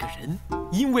上的那个人，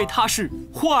因为他是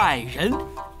坏人。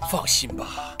放心吧，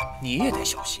你也得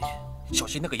小心，小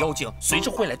心那个妖精随时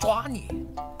会来抓你。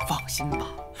放心吧，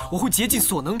我会竭尽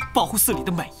所能保护寺里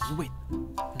的每一位。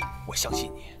我相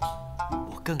信你，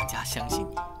我更加相信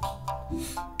你。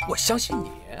我相信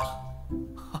你，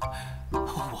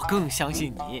我更相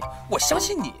信你。我相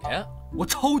信你，我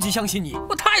超级相信你。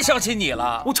我太相信你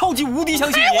了，我超级无敌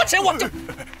相信你。我这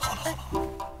好了，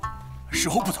时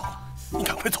候不早了，你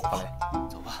赶快走吧。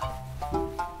走吧。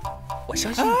我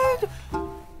相信你。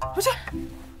不是。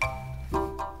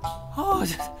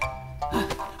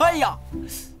哎呀！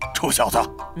臭小子，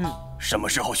什么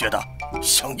时候学的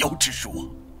降妖之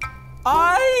术啊？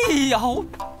哎呀，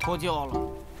脱臼了！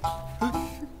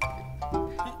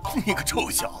你个臭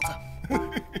小子！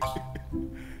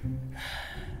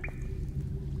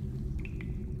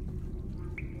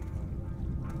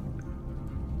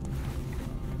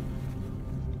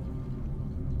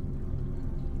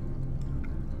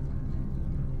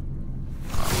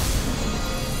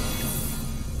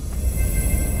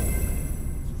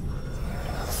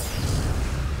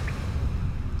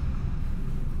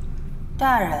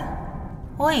大人，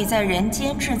我已在人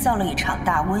间制造了一场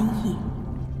大瘟疫，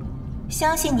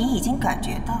相信你已经感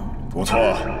觉到了。不错，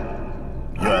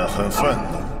怨恨、愤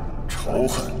怒、仇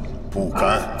恨、不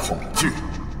甘、恐惧，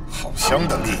好香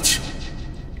的力气。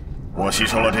我吸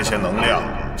收了这些能量，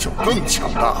就更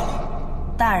强大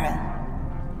了。大人，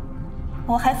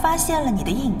我还发现了你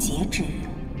的应劫之人。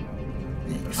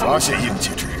你发现应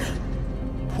劫之人？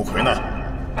蒲葵呢？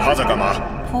他在干嘛？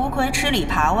蒲葵吃里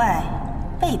扒外，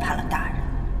背叛了大人。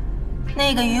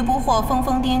那个鱼不惑疯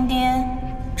疯癫癫，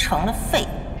成了废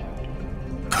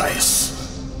物。该死！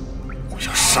我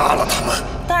要杀了他们！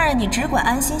大人，你只管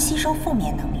安心吸收负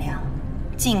面能量，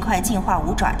尽快进化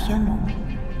五爪天龙。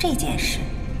这件事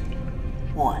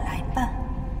我来办。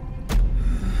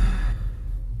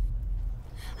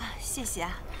谢谢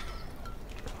啊。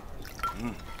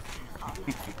好了。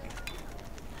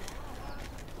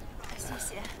谢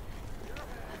谢。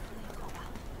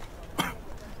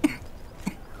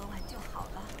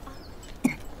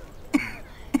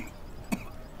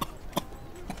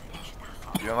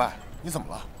员外，你怎么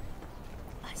了？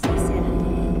谢谢。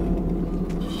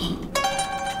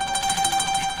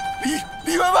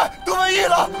李员外得瘟疫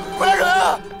了，快来人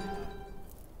啊！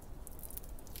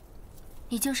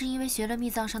你就是因为学了秘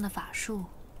藏上的法术，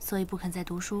所以不肯再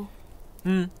读书？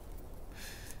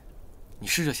你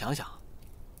试着想想，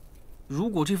如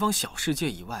果这方小世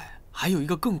界以外还有一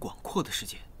个更广阔的世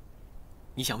界，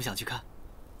你想不想去看？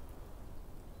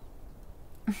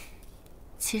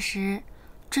其实，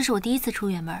这是我第一次出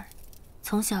远门，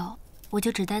从小我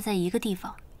就只待在一个地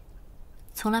方，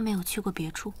从来没有去过别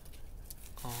处。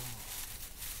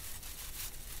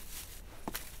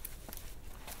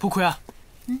蒲葵啊，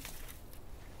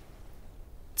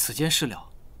此间事了，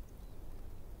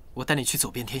我带你去走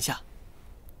遍天下。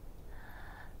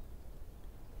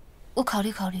我考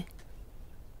虑考虑。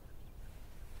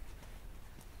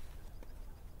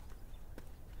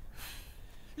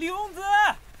李公子，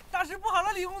大事不好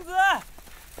了！李公子，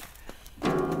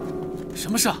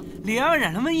什么事啊？李员外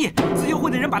染了瘟疫，自救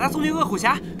会的人把他送进恶虎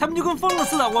峡，他们就跟疯了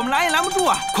似的，我们拦也拦不住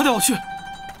啊！快带我去！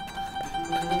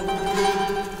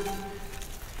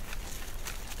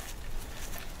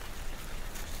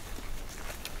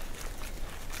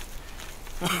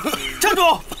站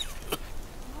住！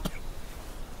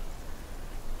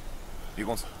李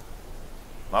公子，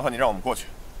麻烦你让我们过去。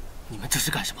你们这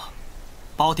是干什么？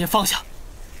把我爹放下！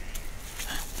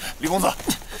李公子，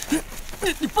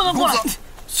你不能过来！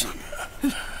心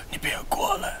远，你别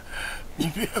过来，你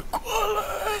别过来！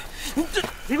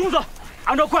李公子，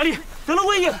按照惯例，得了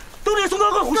瘟疫都得送到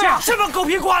恶虎峡。什么狗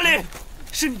屁惯例？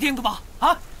是你定的吧？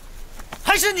啊？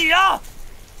还是你啊？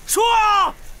说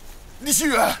啊！李心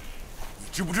远，你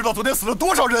知不知道昨天死了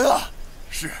多少人啊？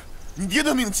是你爹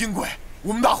的命金贵，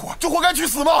我们大伙就活该去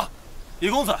死吗？李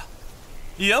公子，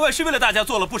李员外是为了大家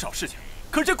做了不少事情，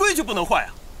可是这规矩不能坏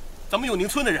啊！咱们永宁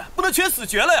村的人不能全死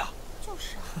绝了呀！就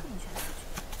是啊，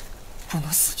不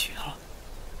能死绝了。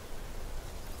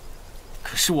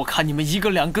可是我看你们一个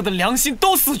两个的良心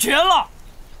都死绝了。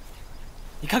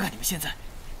你看看你们现在，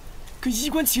跟衣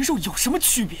冠禽兽有什么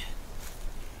区别？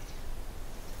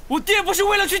我爹不是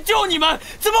为了去救你们，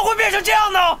怎么会变成这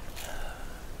样呢？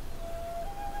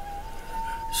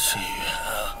心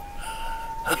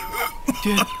远，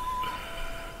爹，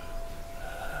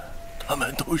他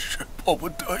们都是迫不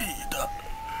得已的，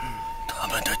他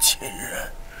们的亲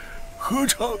人何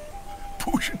尝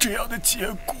不是这样的结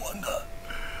果呢？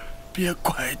别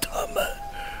怪他们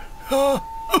啊！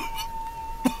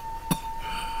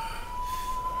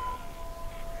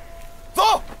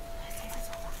走！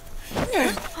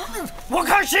我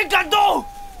看谁敢动！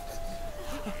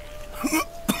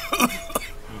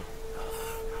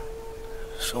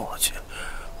送我去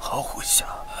好虎峡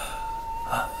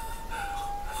啊！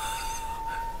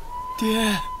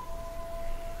爹，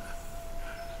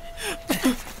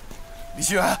李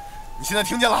心远，你现在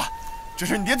听见了？这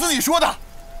是你爹自己说的。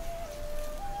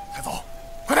抬走，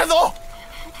快抬走！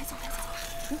抬走，抬走！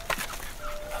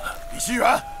李心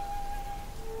远，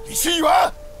李心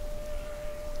远！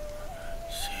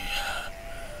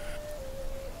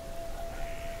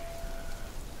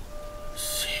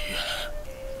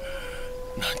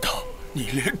难道你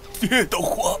连爹的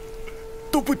话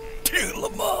都不听了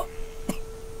吗？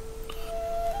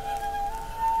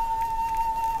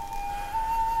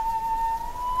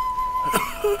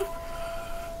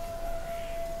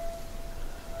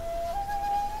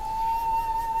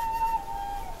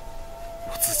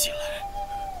我自己来。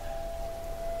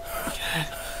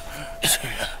心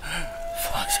远，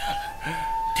放下来，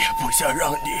爹不想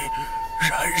让你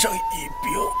染上疫病。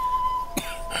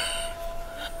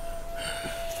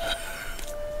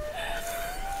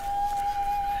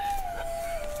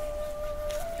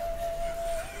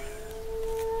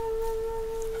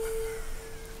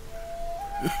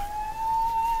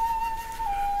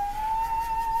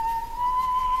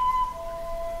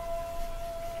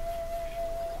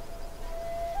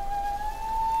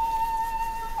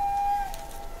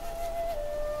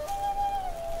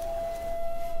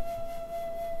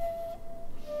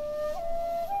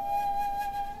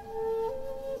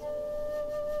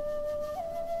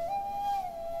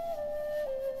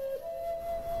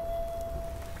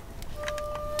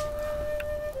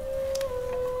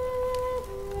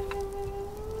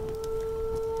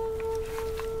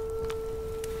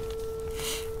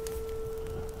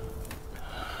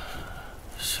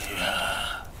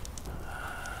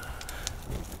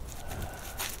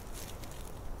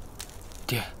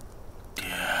爹，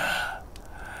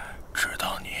知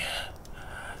道你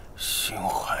心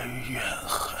怀怨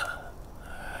恨，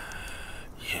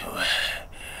因为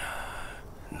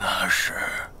那时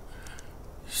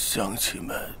乡亲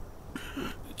们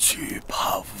惧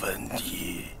怕瘟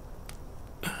疫，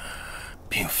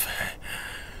并非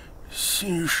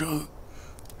心生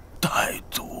歹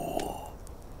毒。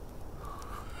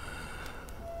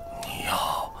你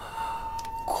要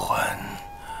宽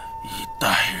以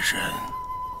待人，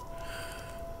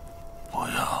不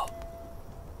要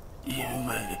因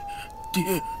为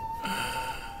爹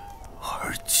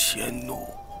而迁怒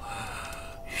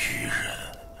于人。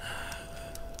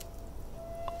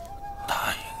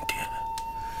答应爹。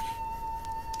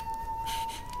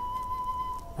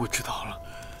我知道了。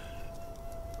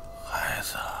孩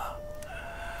子，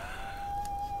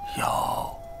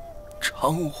要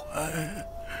常怀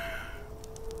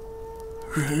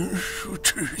人术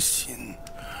之心，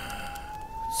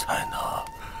才能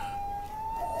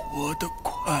活得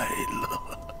快乐。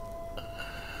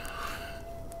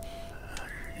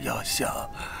要像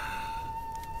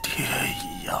爹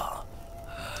一样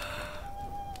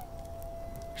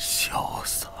潇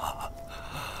洒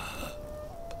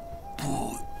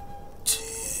不羁。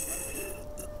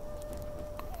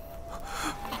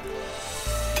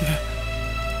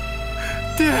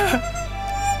爹。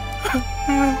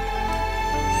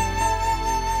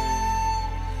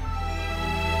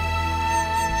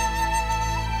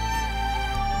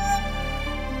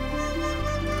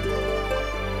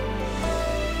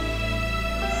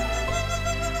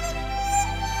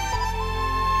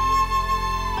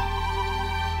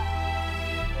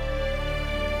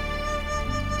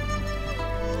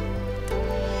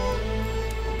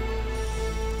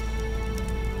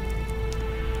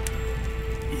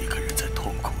一个人在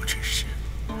痛苦之时，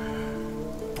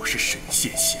不是身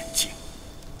陷险境，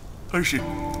而是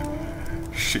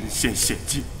身陷险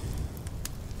境，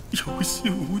有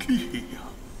心无力呀。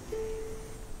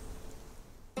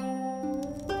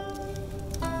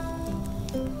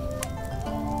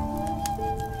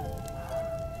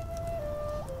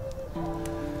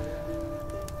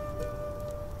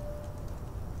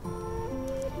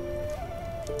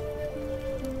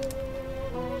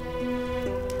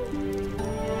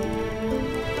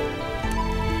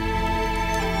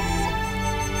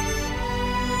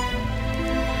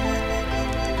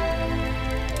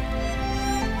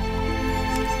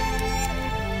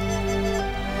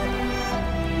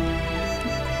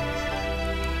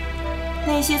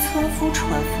那些村夫蠢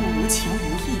妇无情无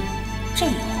义，这一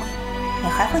回你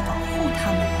还会保护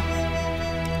他们吗？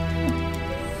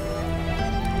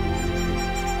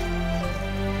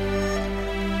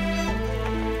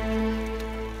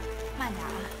慢点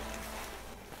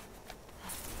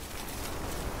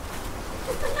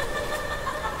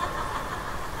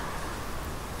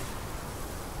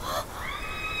啊！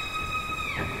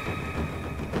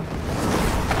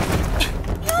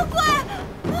妖怪！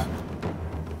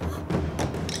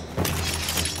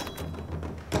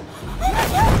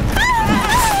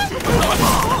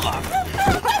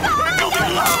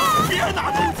别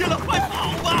拿东西了，快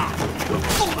跑吧！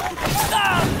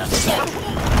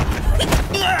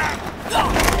走！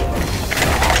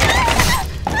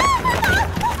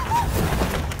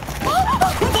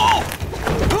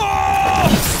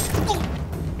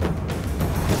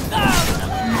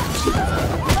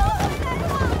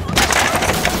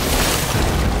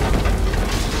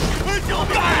救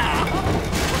命啊！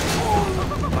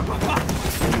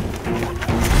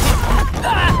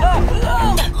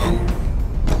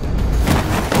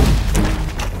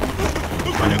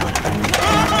快点！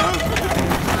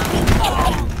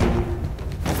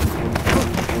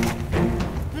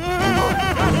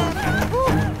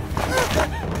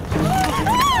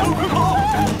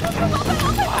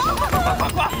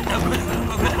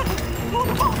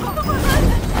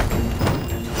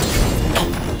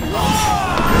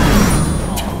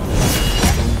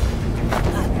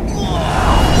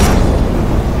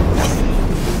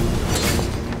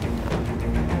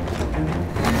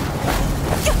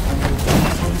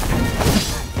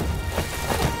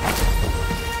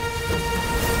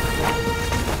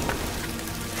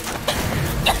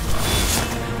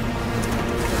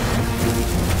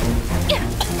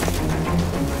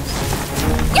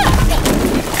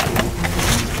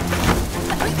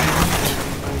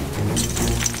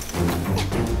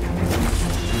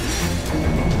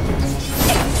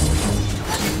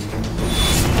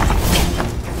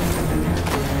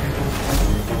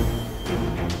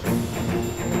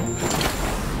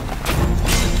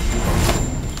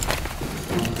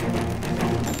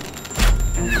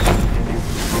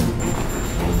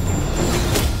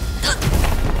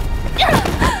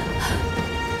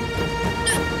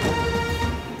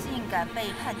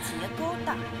背叛结沟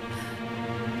大人，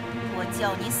我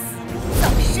叫你死无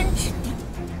葬身之地！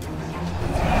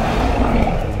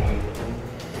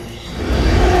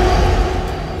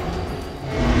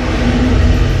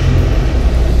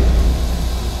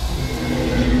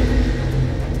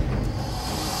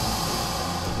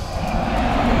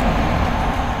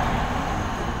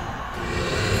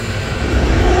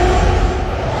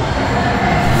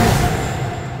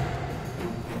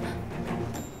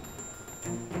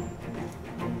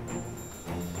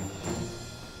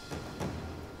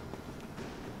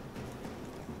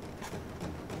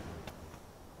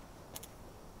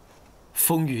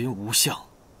风云无相，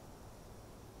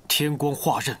天光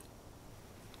化刃。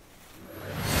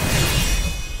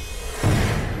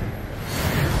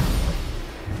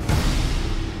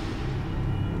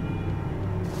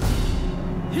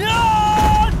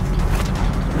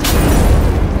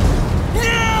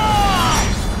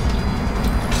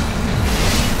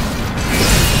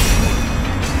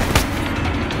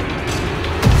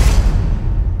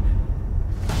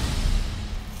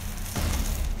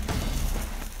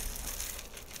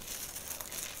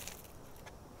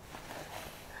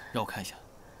让我看一下。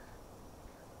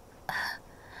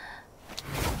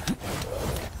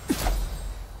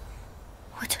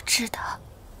我就知道，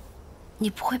你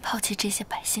不会抛弃这些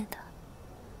百姓的。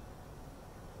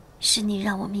是你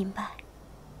让我明白，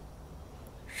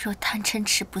若贪嗔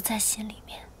痴不在心里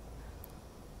面，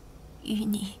与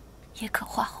你也可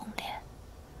画红莲。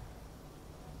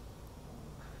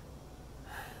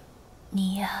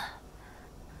你呀，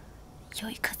有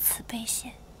一颗慈悲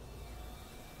心。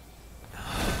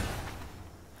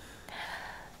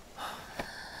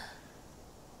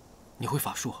你会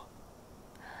法术？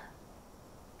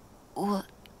我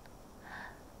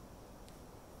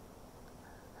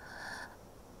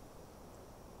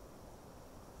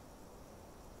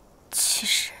其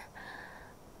实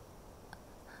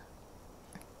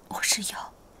我是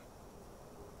妖。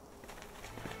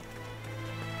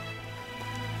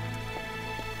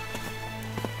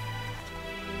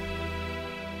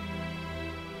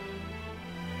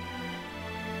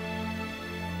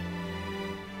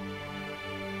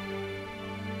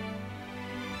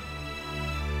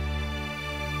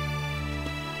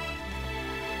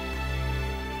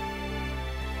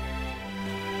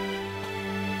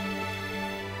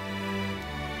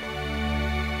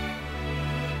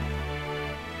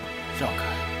让开！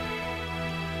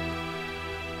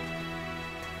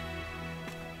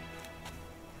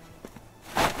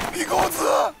李公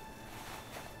子，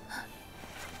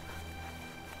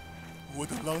我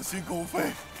等狼心狗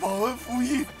肺，忘恩负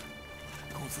义，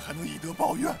公子还能以德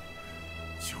报怨，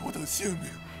求我等性命，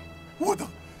我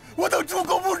等猪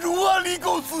狗不如啊，李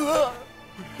公子！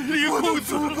李公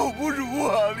子，猪狗不如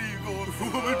啊，李公子！我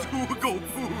们猪狗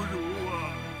不如啊！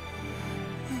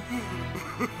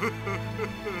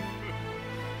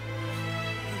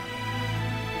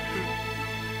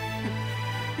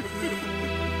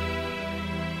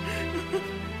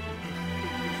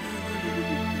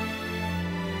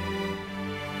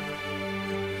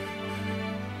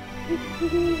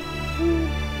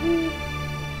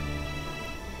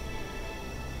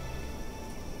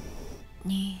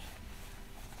你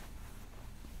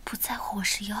不在乎我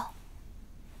是妖？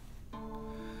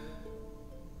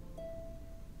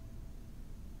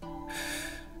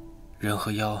人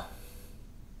和妖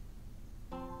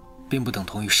并不等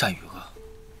同于善与恶。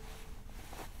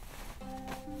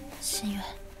心远，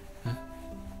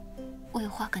我有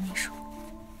话跟你说。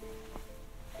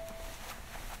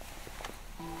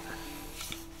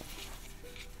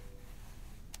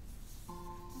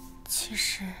其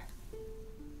实，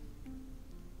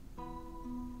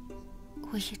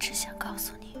我一直想告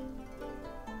诉你，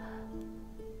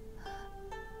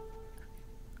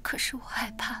可是我害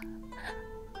怕，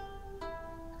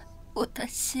我担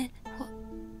心，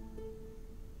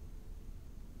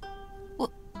我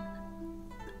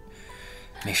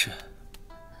没事，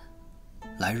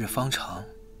来日方长，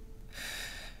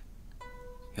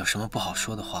有什么不好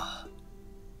说的话，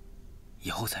以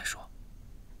后再说。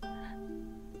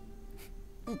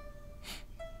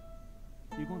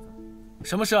李公子，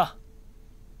什么事啊？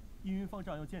依云方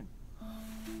丈要见你。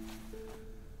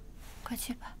快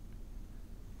去吧。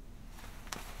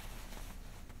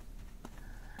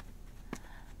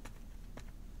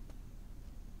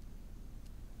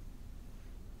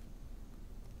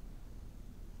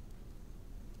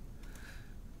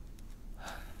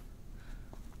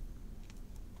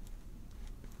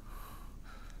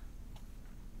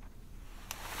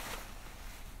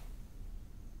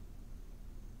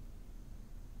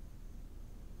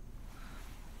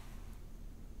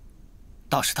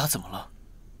大师他怎么了？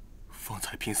方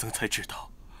才贫僧才知道，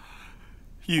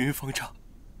依云方丈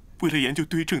为了研究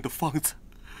对症的方子，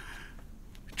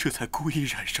这才故意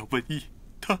染上瘟疫。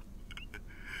他，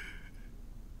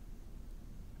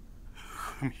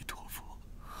阿弥陀佛。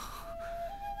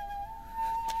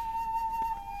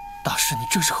大师，你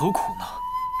这是何苦呢？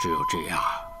只有这样，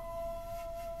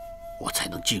我才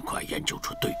能尽快研究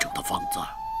出对症的方子，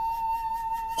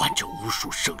挽救无数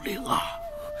生灵啊！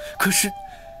可是，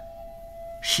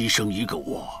牺牲一个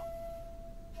我，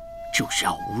就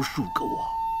像无数个我，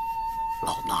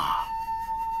老衲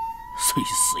虽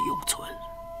死犹存。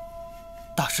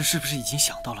大师是不是已经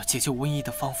想到了解救瘟疫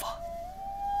的方法？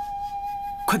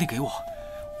快点给我，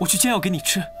我去煎药给你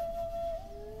吃。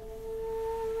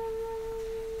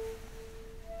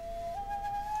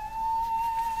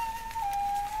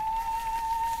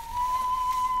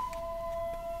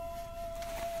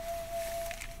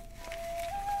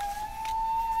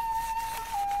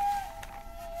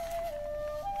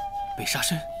北沙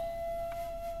参，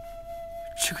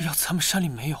这个药咱们山里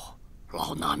没有。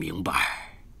老衲明白，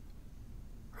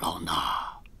老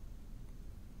衲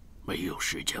没有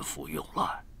时间服用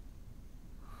了。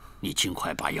你尽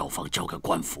快把药方交给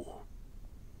官府，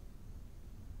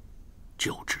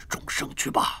救治众生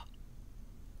去吧。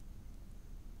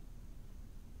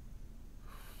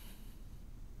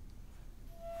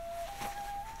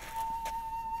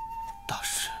大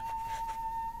师，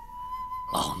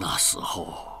老衲死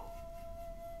后，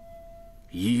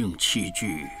一应器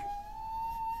具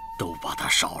都把它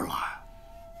烧了，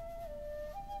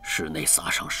室内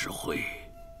撒上石灰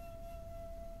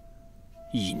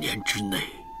，1年之内，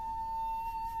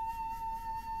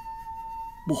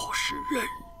莫使人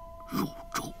入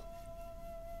住。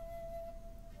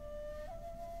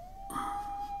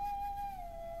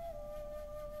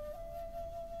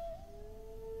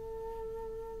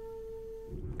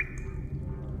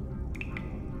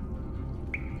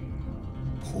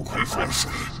蒲葵反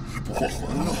水，鱼不惑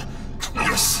浑噩，主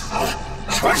也死了，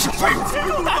全是废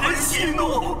物！大人息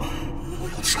怒，我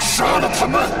要是杀了他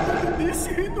们！别息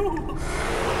怒。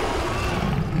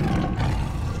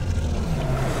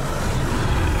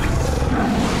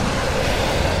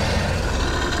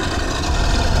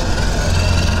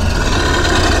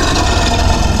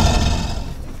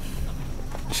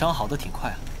你伤好的挺快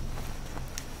啊。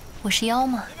我是妖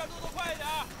吗？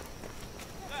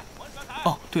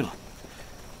哦，对了。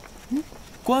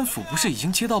官府不是已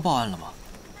经接到报案了吗？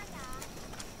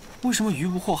为什么鱼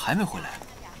不惑还没回来？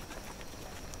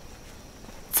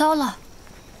糟了，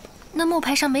那木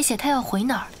牌上没写他要回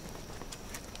哪儿，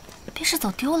便是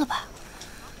走丢了吧？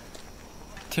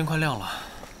天快亮了，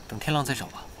等天亮再找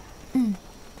吧。嗯。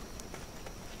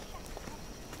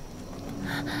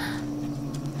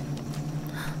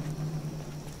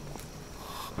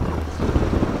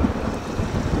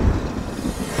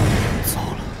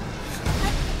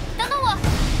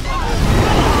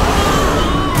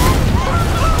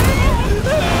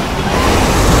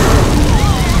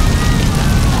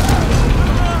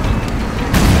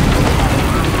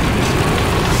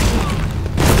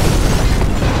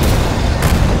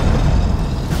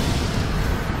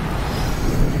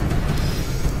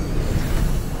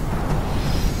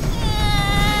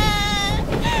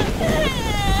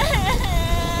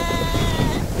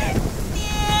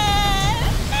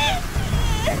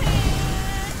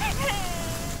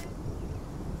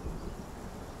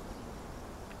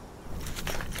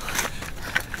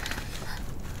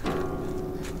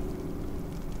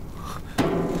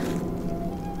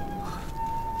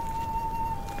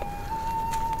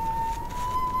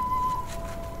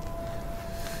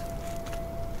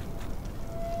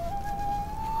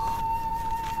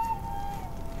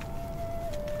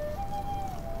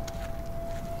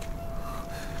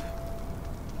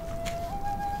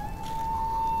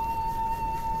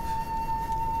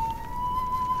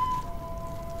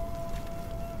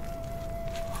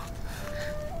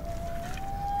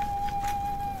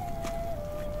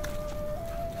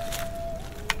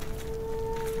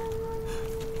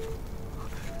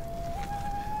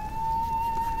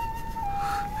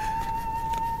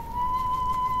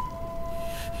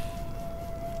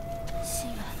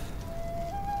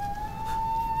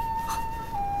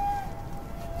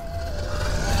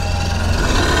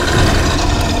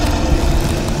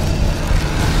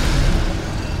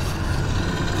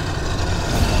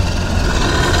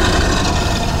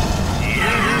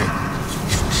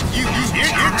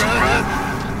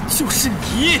就是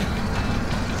你，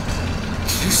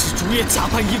指使竹叶假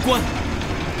扮衣冠，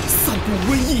散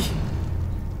布瘟疫，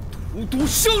荼毒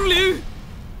生灵。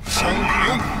生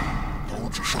灵都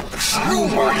只是我的食物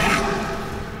而已，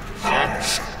他们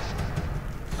是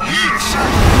异生。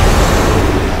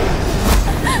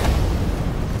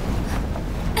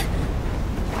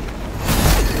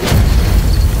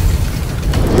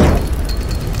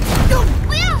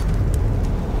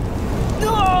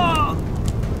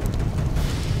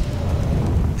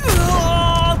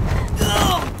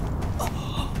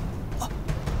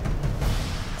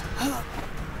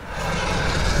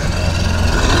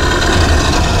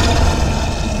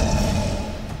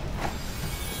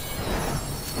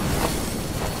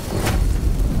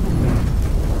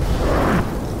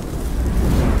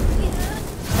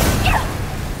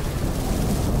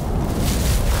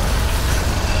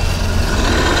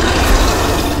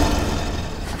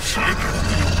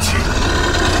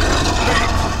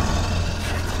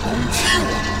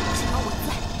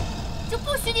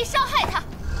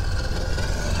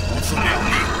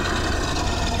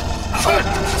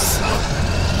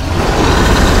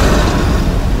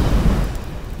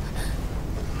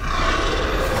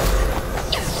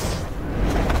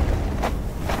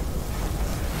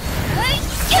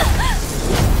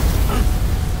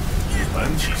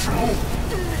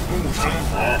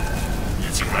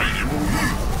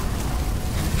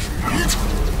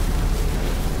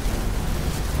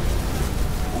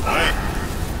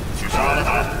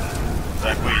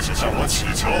祈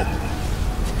求，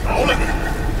饶了你。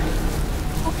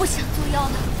我不想做妖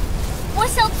了，我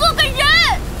想做个人。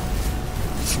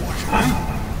做人，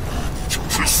就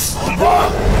去死吧！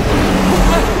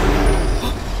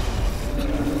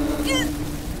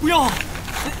不要！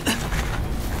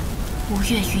无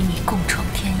愿与你共闯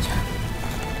天涯。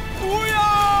不要！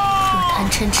若贪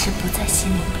嗔痴不在心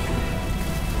里边，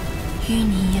淤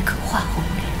泥也可化红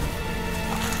莲。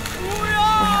不要！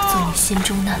我要做你心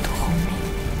中那朵红莲。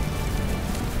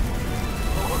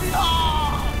不要！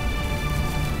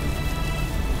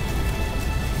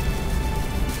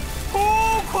蒲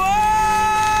葵！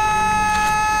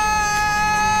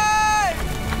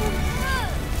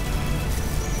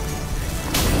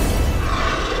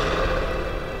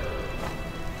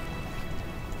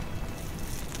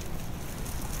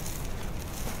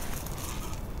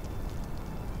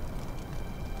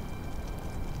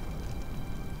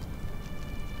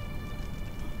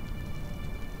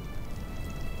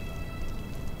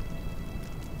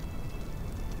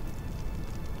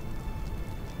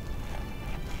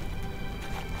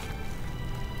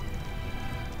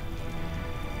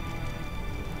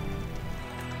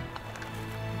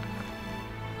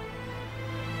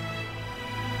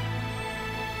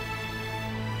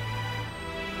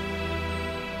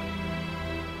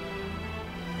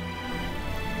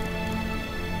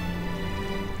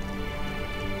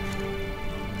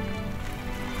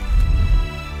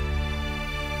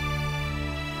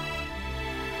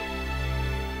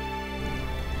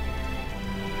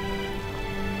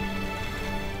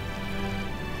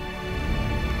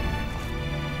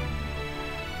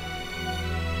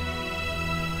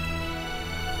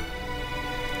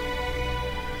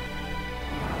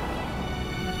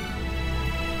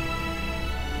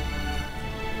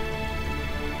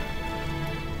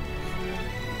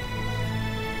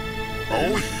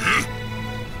蝼蚁，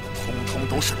通通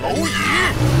都是蝼蚁！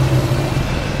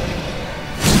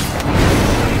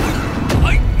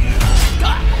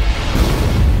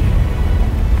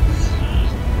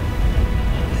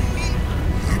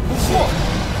鱼不惑，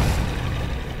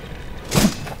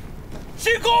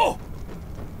谢公，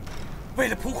为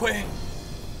了蒲葵，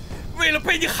为了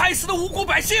被你害死的无辜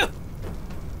百姓，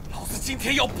老子今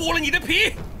天要剥了你的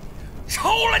皮，抽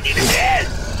了你的筋！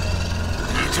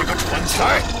你这个蠢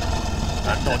材！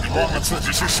难道你忘了自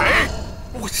己是谁？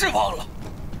我是忘了，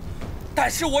但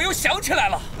是我又想起来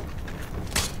了。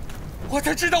我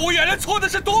才知道我原来错的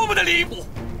是多么的离谱。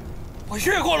我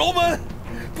越过龙门，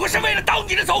不是为了当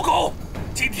你的走狗。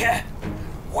今天，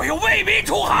我又为民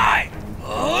除害。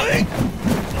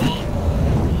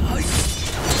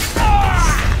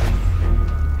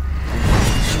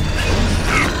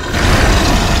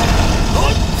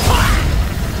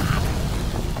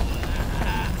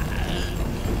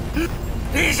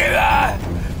李心远，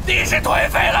你是颓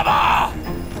废了吗？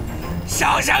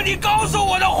想想你告诉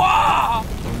我的话，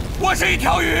我是一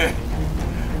条鱼，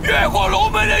越过龙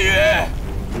门的鱼，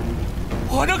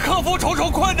我能克服重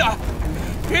重困难。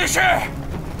于是，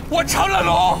我成了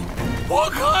龙，我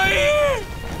可以，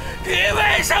你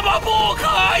为什么不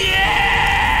可以？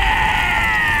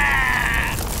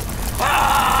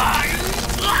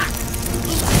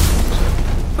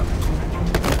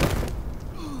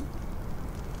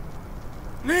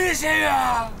李心远，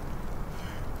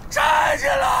站起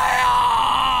来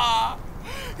呀！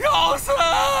要死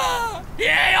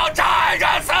也要站着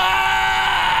死！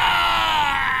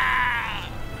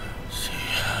心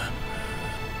远，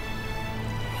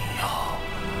你要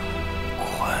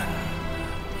宽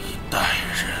以待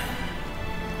人，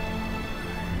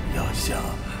要像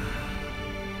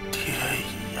铁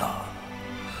一样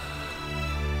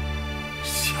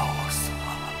潇洒。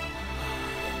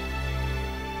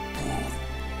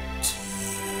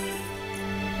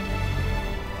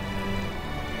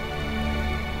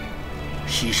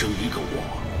牺牲一个我，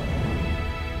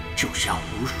救下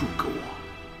无数个我，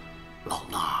老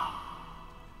衲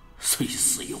虽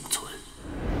死犹存。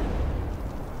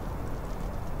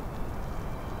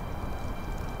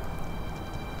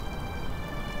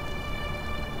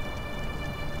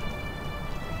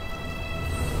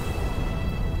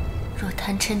若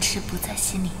贪嗔痴不在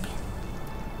心里边，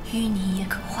淤泥也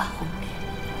可化红莲。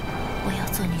我要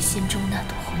做你心中那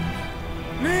朵红莲。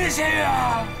李心远，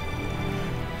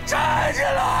站起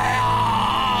来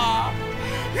呀！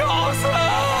要死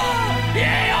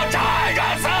也要站着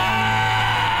死！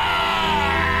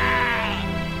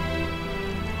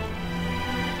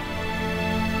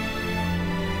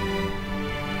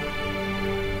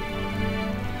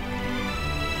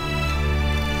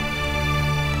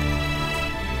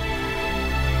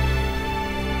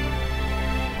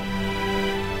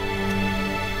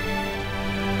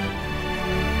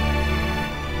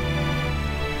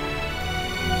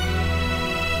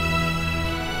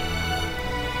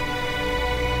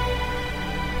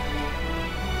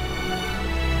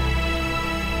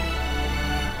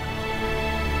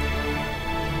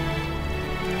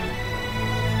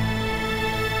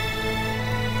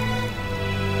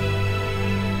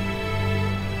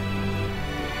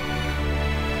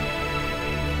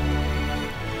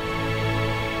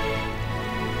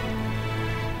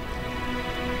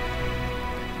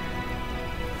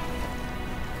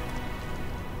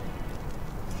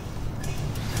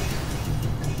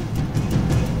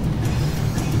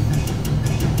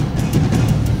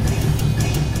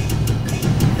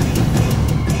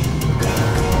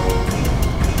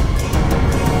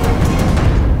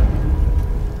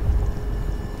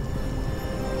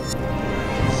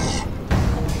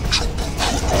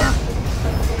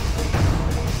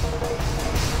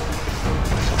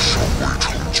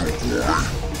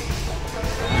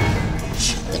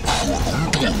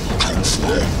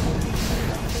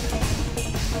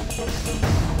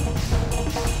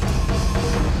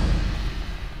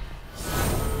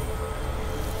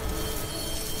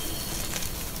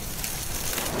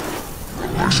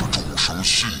原来是众生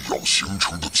信仰形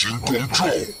成的金光罩。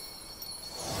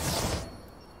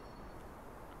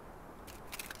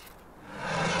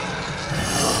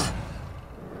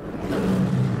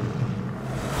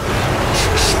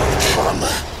他们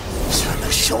前来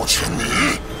消遣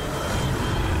你。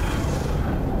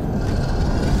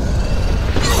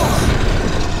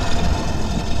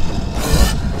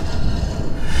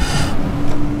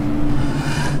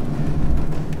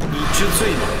你知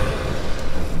罪吗？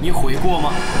你悔过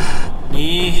吗？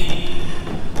你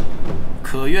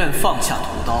可愿放下屠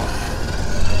刀？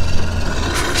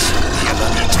只是灭了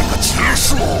你这个邪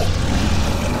术，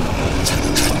才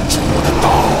能成就我的道。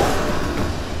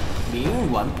冥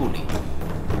顽不灵。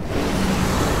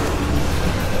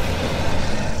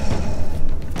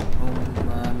妈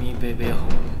咪贝贝哄，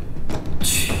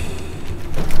去！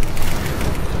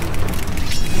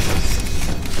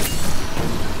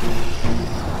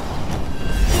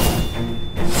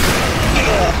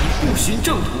你不循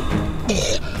正途，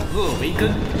恶为根，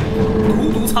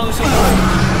荼毒苍生，一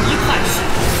害世。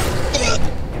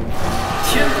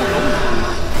天不容我，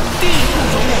地不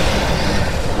容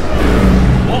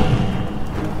我，我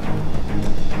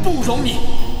不容你。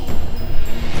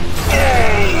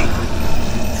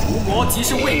除魔即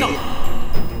是卫道，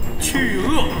去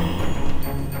恶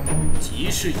即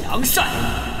是扬善，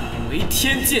为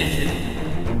天见人，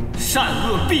善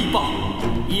恶必报，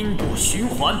因果循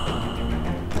环，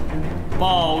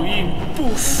报应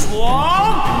不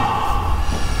爽。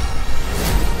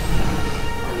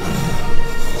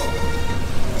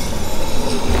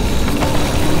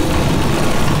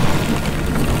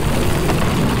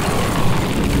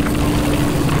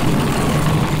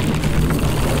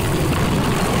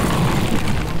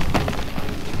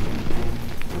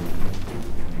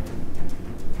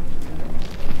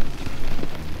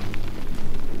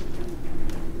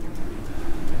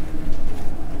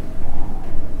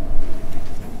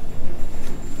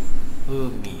阿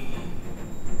弥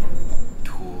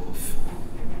陀佛。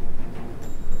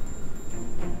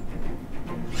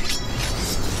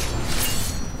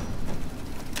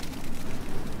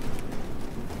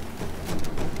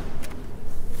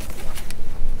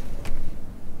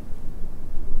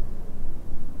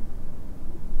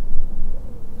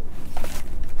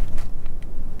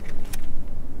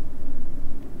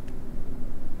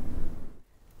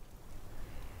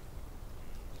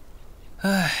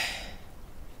唉。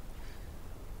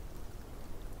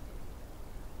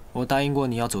我答应过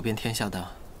你要走遍天下的，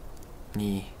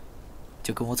你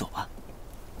就跟我走吧。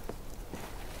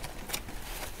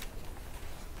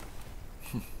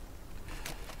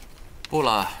不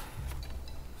了，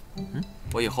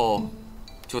我以后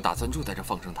就打算住在这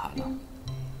放生坛了。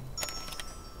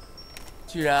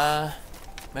既然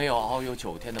没有遨游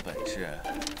9天的本事，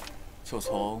就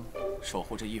从守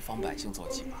护这一方百姓做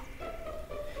起吧。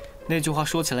那句话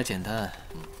说起来简单，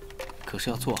可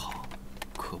是要做好，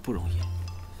可不容易。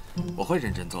我会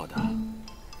认真做的。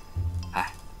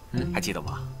哎，还记得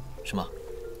吗？什么？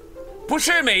不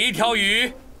是每一条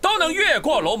鱼都能越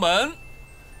过龙门，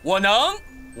我能，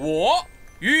我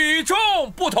与众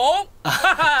不同。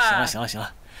行了，行了，行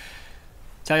了，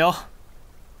加油！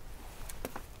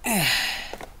哎，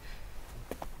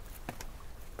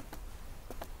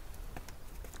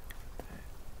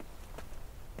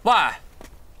喂，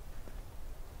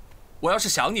我要是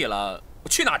想你了，我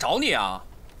去哪找你啊？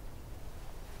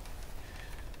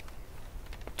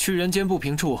去人间不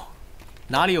平处，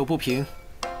哪里有不平，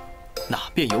哪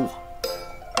便有我。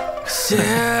鞋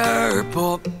儿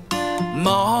破，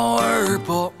帽儿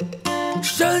破，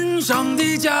身上的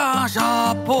袈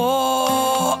裟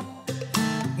破。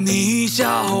你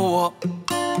笑我，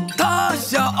他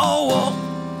笑我，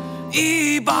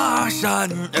一把扇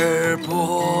儿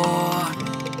破。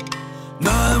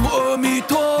南无阿弥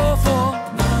陀佛，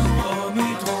南无阿弥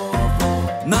陀佛，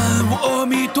南无阿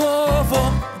弥陀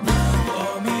佛。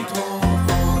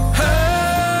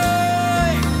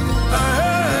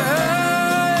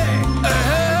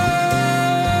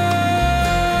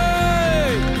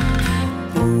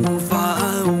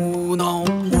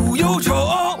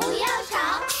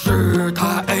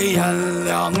颜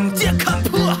良皆看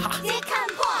破，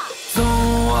走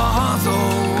啊走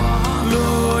啊，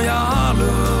乐呀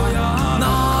乐呀，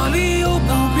哪里有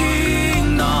不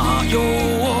平哪有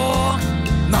我，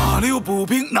哪里有不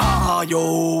平哪有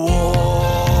我。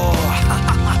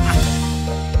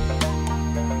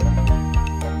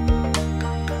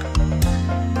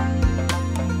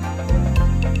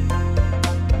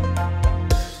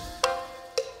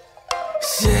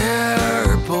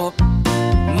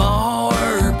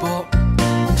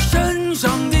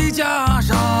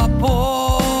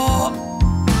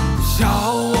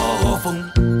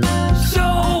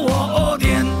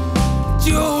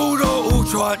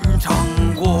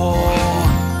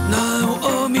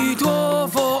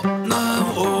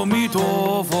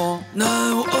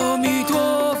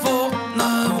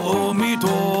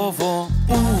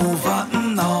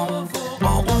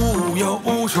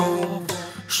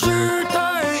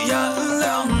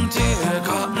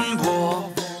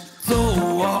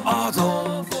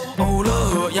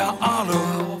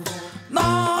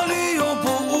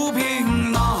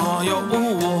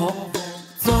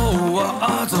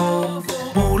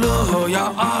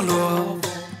家乐，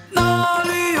哪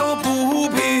里有不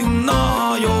平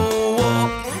哪有我。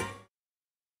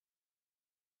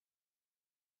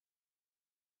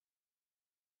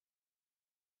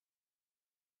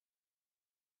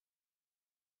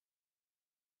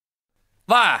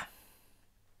喂，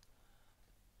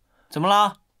怎么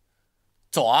了？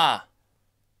走啊！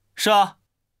是啊。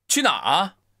去哪儿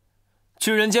啊？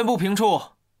去人间不平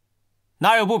处，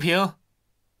哪有不平，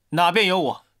哪便有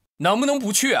我。能不能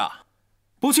不去啊？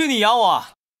不去你养我？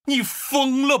你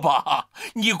疯了吧？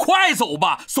你快走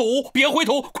吧，走，别回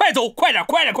头，快走，快点，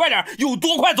快点，快点，有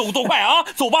多快走多快啊！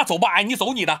走吧，走吧，哎，你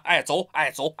走你的，哎，走，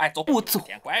哎，走，哎，走，我走，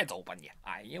快走吧你，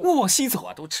哎呀，我往西走，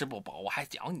我都吃不饱，我还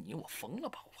讲你，我疯了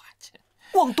吧？我去，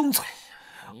往东走，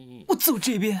我走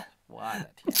这边，我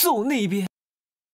的天，走那边。